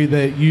joy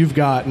that you've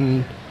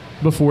gotten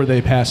before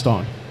they passed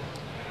on?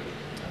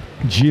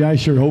 Gee, I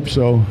sure hope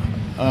so.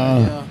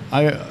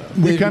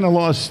 We kind of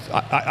lost.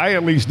 I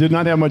at least did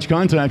not have much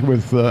contact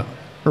with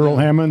Earl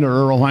Hammond or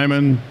Earl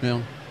Hyman.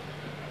 Yeah.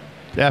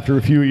 After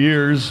a few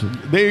years,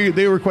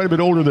 they were quite a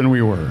bit older than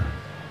we were.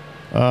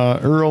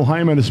 Earl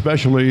Hyman,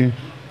 especially.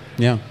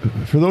 Yeah.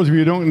 For those of you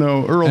who don't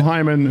know, Earl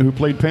Hyman, who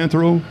played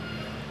Panthro,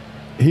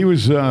 he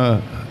was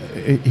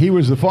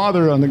the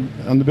father on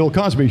the Bill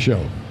Cosby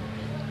show.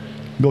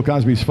 Bill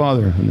Cosby's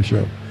father on the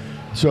show.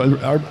 So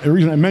the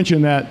reason I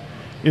mention that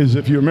is,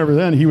 if you remember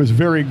then, he was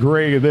very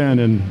gray then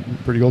and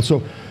pretty old.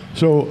 So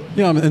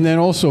yeah, and then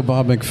also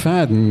Bob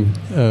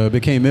McFadden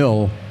became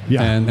ill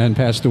and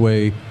passed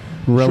away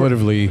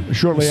relatively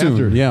shortly soon.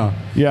 after.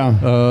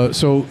 Yeah.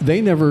 So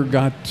they never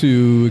got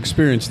to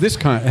experience this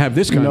kind of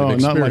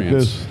experience. No, not like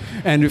this.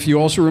 And if you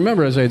also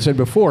remember, as I had said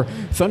before,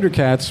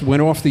 ThunderCats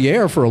went off the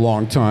air for a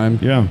long time.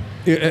 Yeah.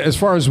 As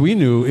far as we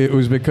knew, it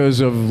was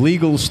because of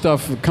legal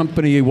stuff.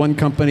 One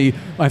company,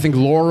 I think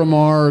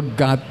Lorimar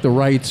got the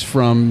rights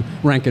from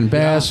Rankin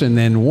Bass, and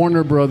then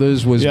Warner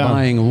Brothers was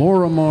buying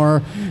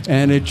Lorimar,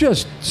 and it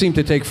just seemed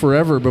to take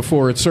forever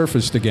before it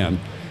surfaced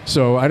again.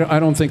 So I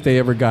don't think they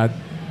ever got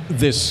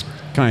this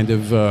kind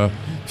of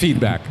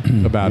feedback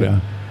about it.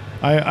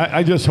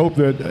 I just hope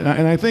that,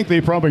 and I think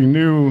they probably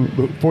knew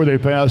before they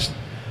passed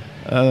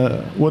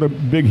what a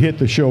big hit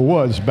the show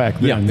was back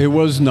then. Yeah, it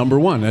was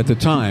number1 at the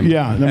time.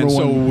 Yeah, number one.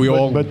 So we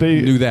all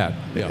knew that.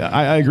 Yeah.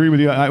 I agree with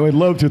you. I would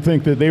love to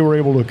think that they were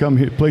able to come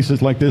hit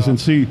places like this and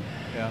see,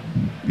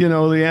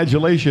 the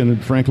adulation,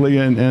 frankly,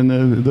 and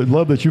the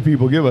love that you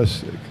people give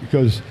us,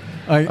 because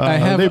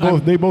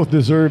they both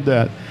deserve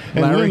that.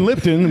 And Larry, Lynn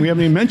Lipton, we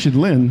haven't even mentioned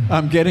Lynn.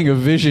 I'm getting a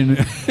vision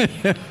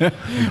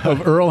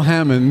of Earl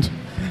Hammond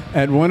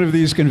at one of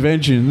these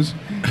conventions,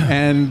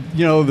 and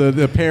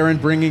the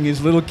parent bringing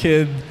his little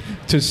kid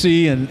to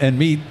see and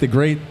meet the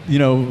great,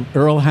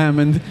 Earl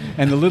Hammond,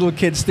 and the little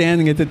kid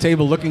standing at the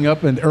table looking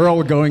up, and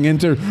Earl going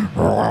into, and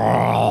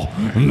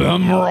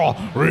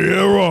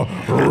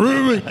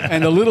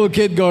the little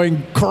kid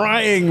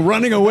crying,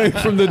 running away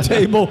from the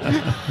table.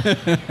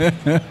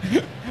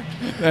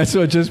 That's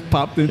what just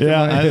popped into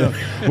my head.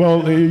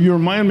 Well, you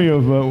remind me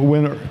of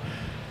when,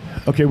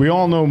 we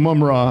all know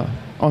Mum-Ra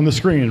on the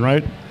screen,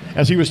 right?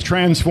 As he was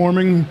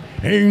transforming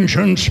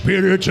ancient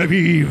spirits of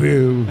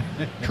evil.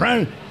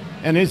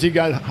 And as he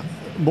got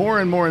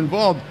more and more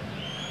involved,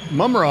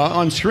 Mum-Ra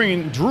on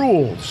screen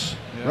drools,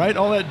 right?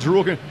 All that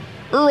drool.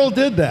 Earl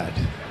did that,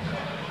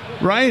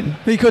 right?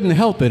 He couldn't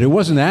help it. It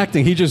wasn't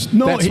acting.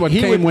 That's what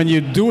came when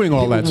you're doing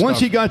all that stuff. Once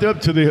he got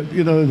up to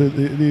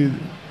the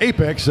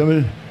apex of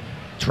it,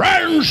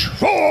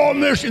 transform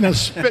this, and a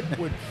spit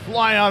would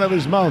fly out of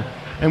his mouth.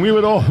 And we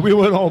would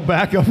all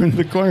back up into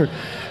the corner.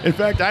 In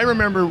fact, I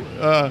remember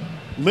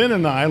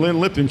Lynn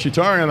Lipton,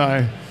 Chitara, and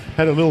I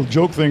had a little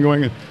joke thing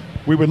going.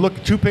 We would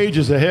look 2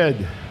 pages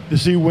ahead to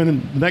see when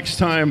the next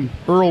time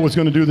Earl was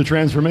going to do the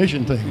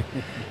transformation thing.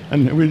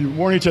 And we'd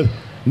warn each other,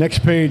 next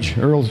page,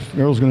 Earl's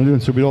going to do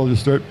it. So we'd all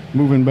just start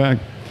moving back.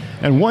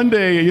 And one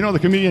day, you know the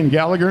comedian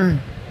Gallagher?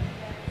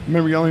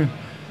 Remember Gallagher?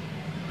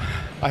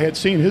 I had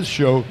seen his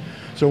show.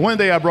 So one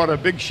day I brought a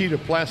big sheet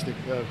of plastic.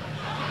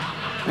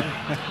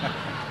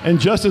 And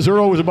just as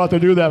Earl was about to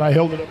do that, I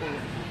held it up.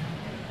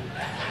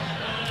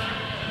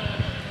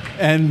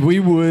 And we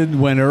would,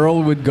 when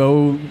Earl would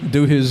go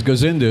do his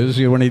gazindas,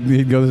 you know, when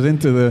he goes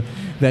into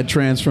that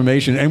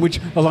transformation, and which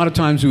a lot of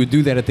times we would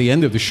do that at the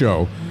end of the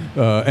show,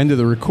 end of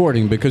the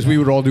recording, because we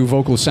would all do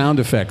vocal sound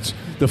effects,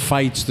 the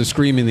fights, the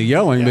screaming, the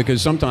yelling,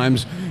 because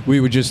sometimes we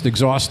would just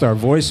exhaust our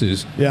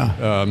voices.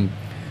 Yeah.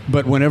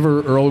 But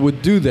whenever Earl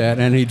would do that,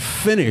 and he'd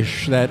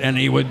finish that, and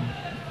he would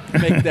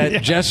make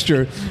that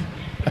gesture,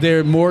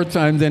 there more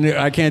time than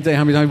I can't tell you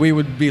how many times we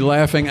would be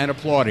laughing and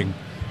applauding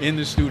in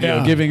the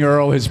studio, giving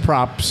Earl his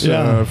props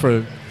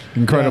for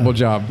incredible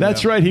job.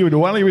 That's right. He would,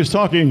 while he was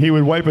talking, he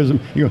would wipe his,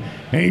 you know,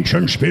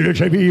 ancient spirits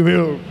of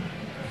evil,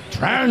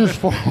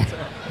 transform.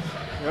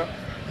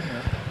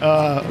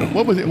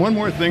 What was it? One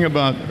more thing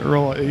about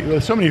Earl.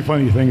 There's so many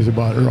funny things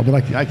about Earl, but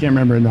I can't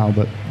remember it now.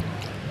 But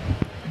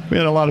we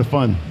had a lot of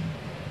fun.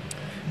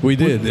 We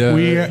did.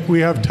 We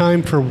have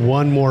time for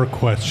one more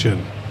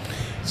question.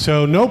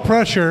 So no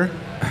pressure.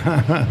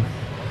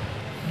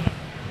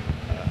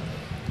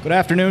 Good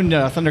afternoon,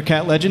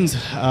 ThunderCat Legends.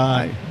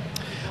 I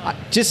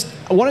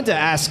wanted to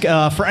ask,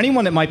 for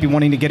anyone that might be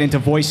wanting to get into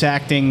voice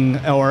acting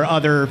or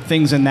other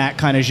things in that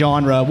kind of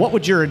genre, what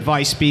would your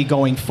advice be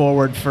going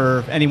forward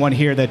for anyone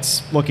here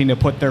that's looking to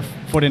put their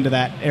foot into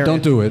that area?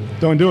 Don't do it.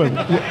 Don't do it.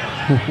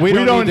 We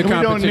don't need the competition.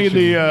 We don't need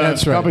the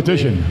That's right.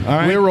 competition. All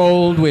right? We're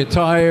old. We're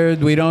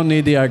tired. We don't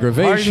need the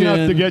aggravation. Hard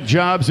enough to get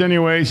jobs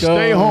anyway.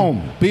 Stay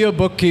home. Be a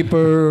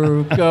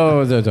bookkeeper.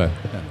 Go.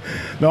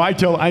 No,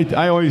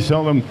 I always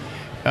tell them,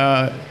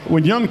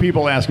 when young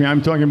people ask me,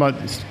 I'm talking about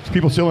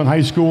people still in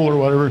high school or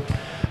whatever,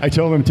 I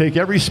tell them take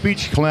every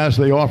speech class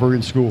they offer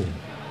in school,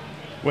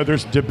 whether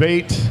it's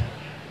debate,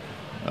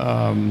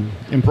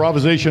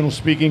 improvisational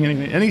speaking,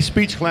 any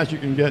speech class you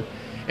can get,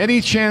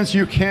 any chance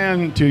you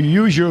can to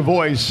use your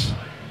voice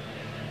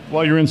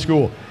while you're in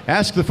school.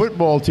 Ask the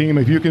football team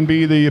if you can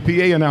be the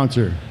PA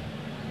announcer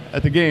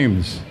at the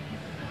games.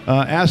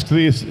 Ask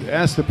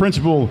the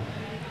principal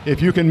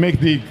if you can make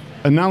the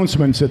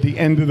announcements at the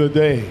end of the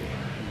day.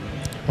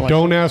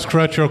 Don't ask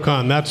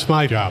RetroCon. That's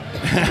my job.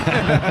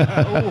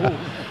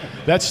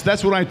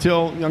 That's what I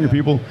tell younger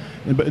people.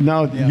 But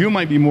now you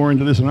might be more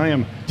into this than I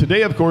am.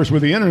 Today, of course,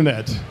 with the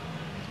internet,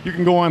 you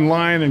can go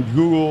online and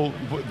Google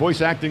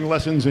voice acting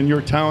lessons in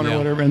your town or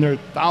whatever, and there are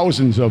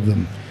thousands of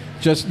them.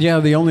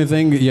 The only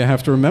thing you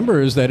have to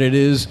remember is that it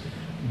is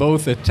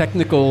both a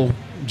technical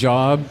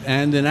job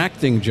and an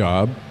acting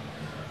job,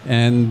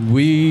 and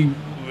we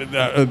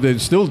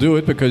still do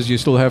it because you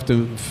still have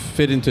to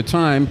fit into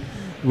time.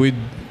 We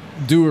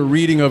do a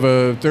reading of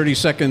a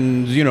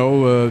 30-second,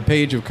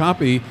 page of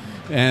copy,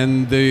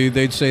 and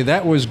they'd say,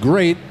 that was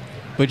great,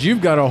 but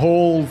you've got a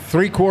whole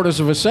 3/4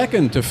 of a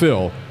second to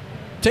fill.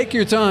 Take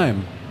your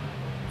time.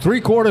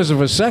 3/4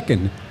 of a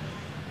second.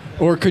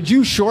 Or could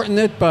you shorten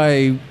it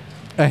by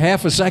a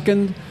half a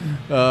second?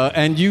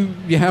 And you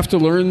have to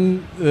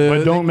learn...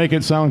 but don't make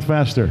it sound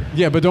faster.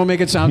 Yeah, but don't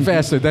make it sound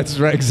faster. That's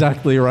right,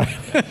 exactly right.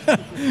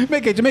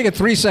 make it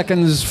 3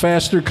 seconds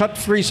faster, cut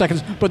 3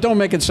 seconds, but don't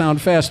make it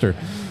sound faster.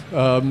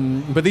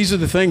 But these are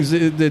the things,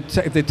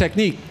 the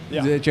technique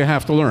that you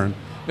have to learn,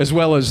 as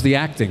well as the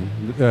acting.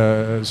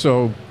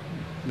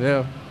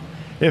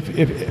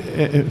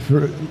 If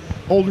for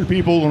older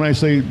people, when I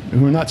say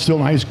who are not still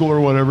in high school or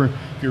whatever,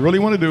 if you really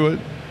want to do it,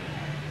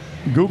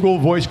 Google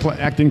voice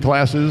acting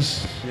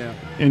classes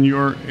in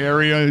your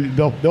area.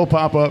 They'll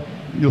pop up.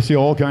 You'll see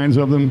all kinds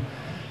of them.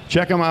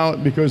 Check them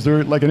out, because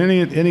they're like in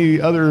any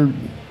other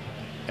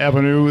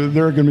avenue.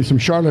 There are going to be some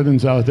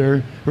charlatans out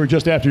there who are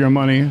just after your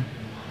money.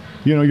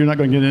 You're not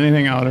going to get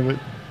anything out of it.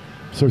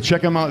 So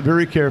check them out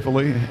very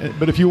carefully.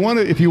 But if you want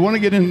to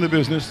get into the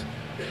business,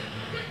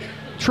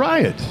 try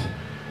it.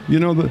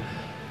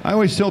 I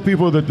always tell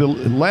people that the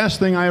last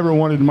thing I ever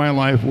wanted in my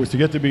life was to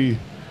get to be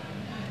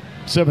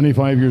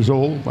 75 years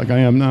old, like I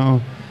am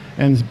now,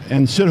 and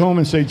sit home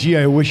and say, gee,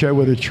 I wish I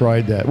would have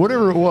tried that.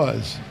 Whatever it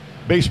was,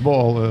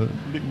 baseball,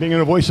 being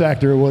a voice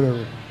actor or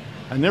whatever.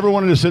 I never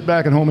wanted to sit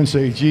back at home and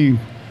say, gee,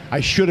 I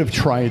should have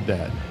tried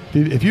that.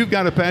 If you've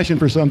got a passion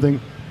for something,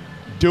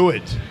 do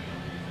it.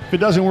 If it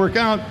doesn't work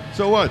out,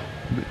 so what?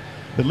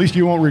 At least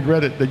you won't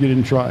regret it that you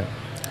didn't try.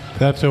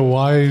 That's a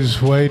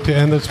wise way to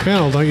end this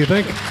panel, don't you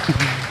think?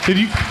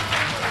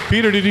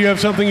 Peter, did you have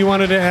something you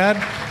wanted to add?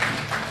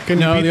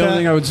 The only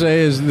thing I would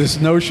say is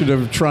this notion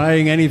of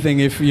trying anything,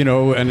 if you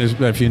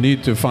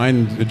need to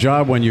find a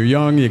job when you're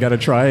young, you got to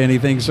try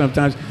anything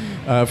sometimes.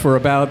 For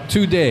about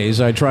 2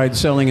 days, I tried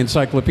selling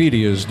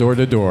encyclopedias door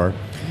to door.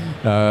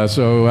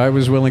 So I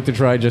was willing to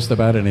try just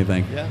about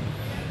anything. Yeah.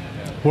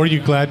 Were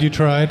you glad you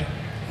tried?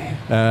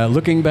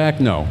 Looking back,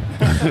 no.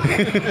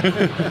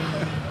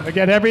 I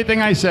get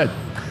everything I said.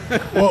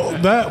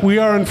 Well, we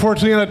are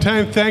unfortunately out of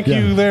time. Thank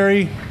you,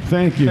 Larry.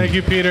 Thank you. Thank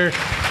you, Peter.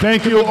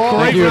 Thank you all.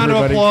 Great Thank you, round of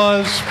everybody.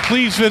 applause.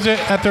 Please visit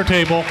at their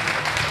table.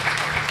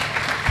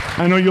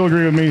 I know you'll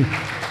agree with me.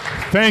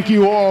 Thank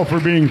you all for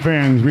being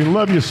fans. We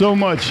love you so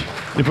much.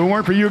 If it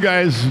weren't for you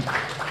guys,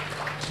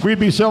 we'd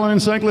be selling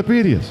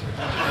encyclopedias.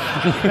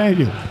 Thank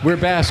you. We're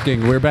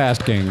basking. We're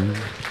basking.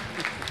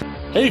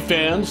 Hey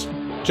fans,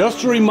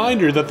 just a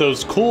reminder that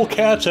those cool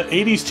cats at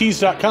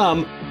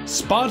 80stees.com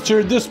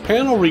sponsored this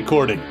panel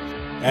recording.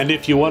 And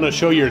if you want to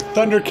show your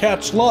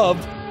ThunderCats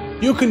love,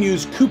 you can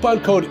use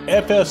coupon code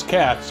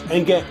FSCats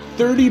and get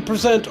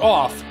 30%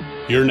 off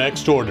your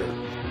next order.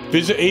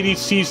 Visit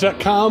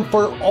 80stees.com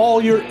for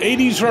all your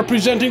 80s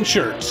representing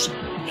shirts.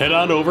 Head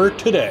on over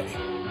today.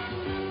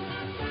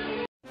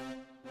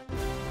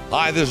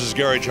 Hi, this is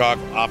Gary Chalk,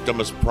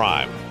 Optimus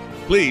Prime.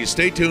 Please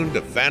stay tuned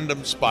to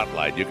Fandom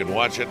Spotlite. You can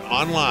watch it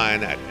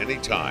online at any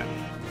time.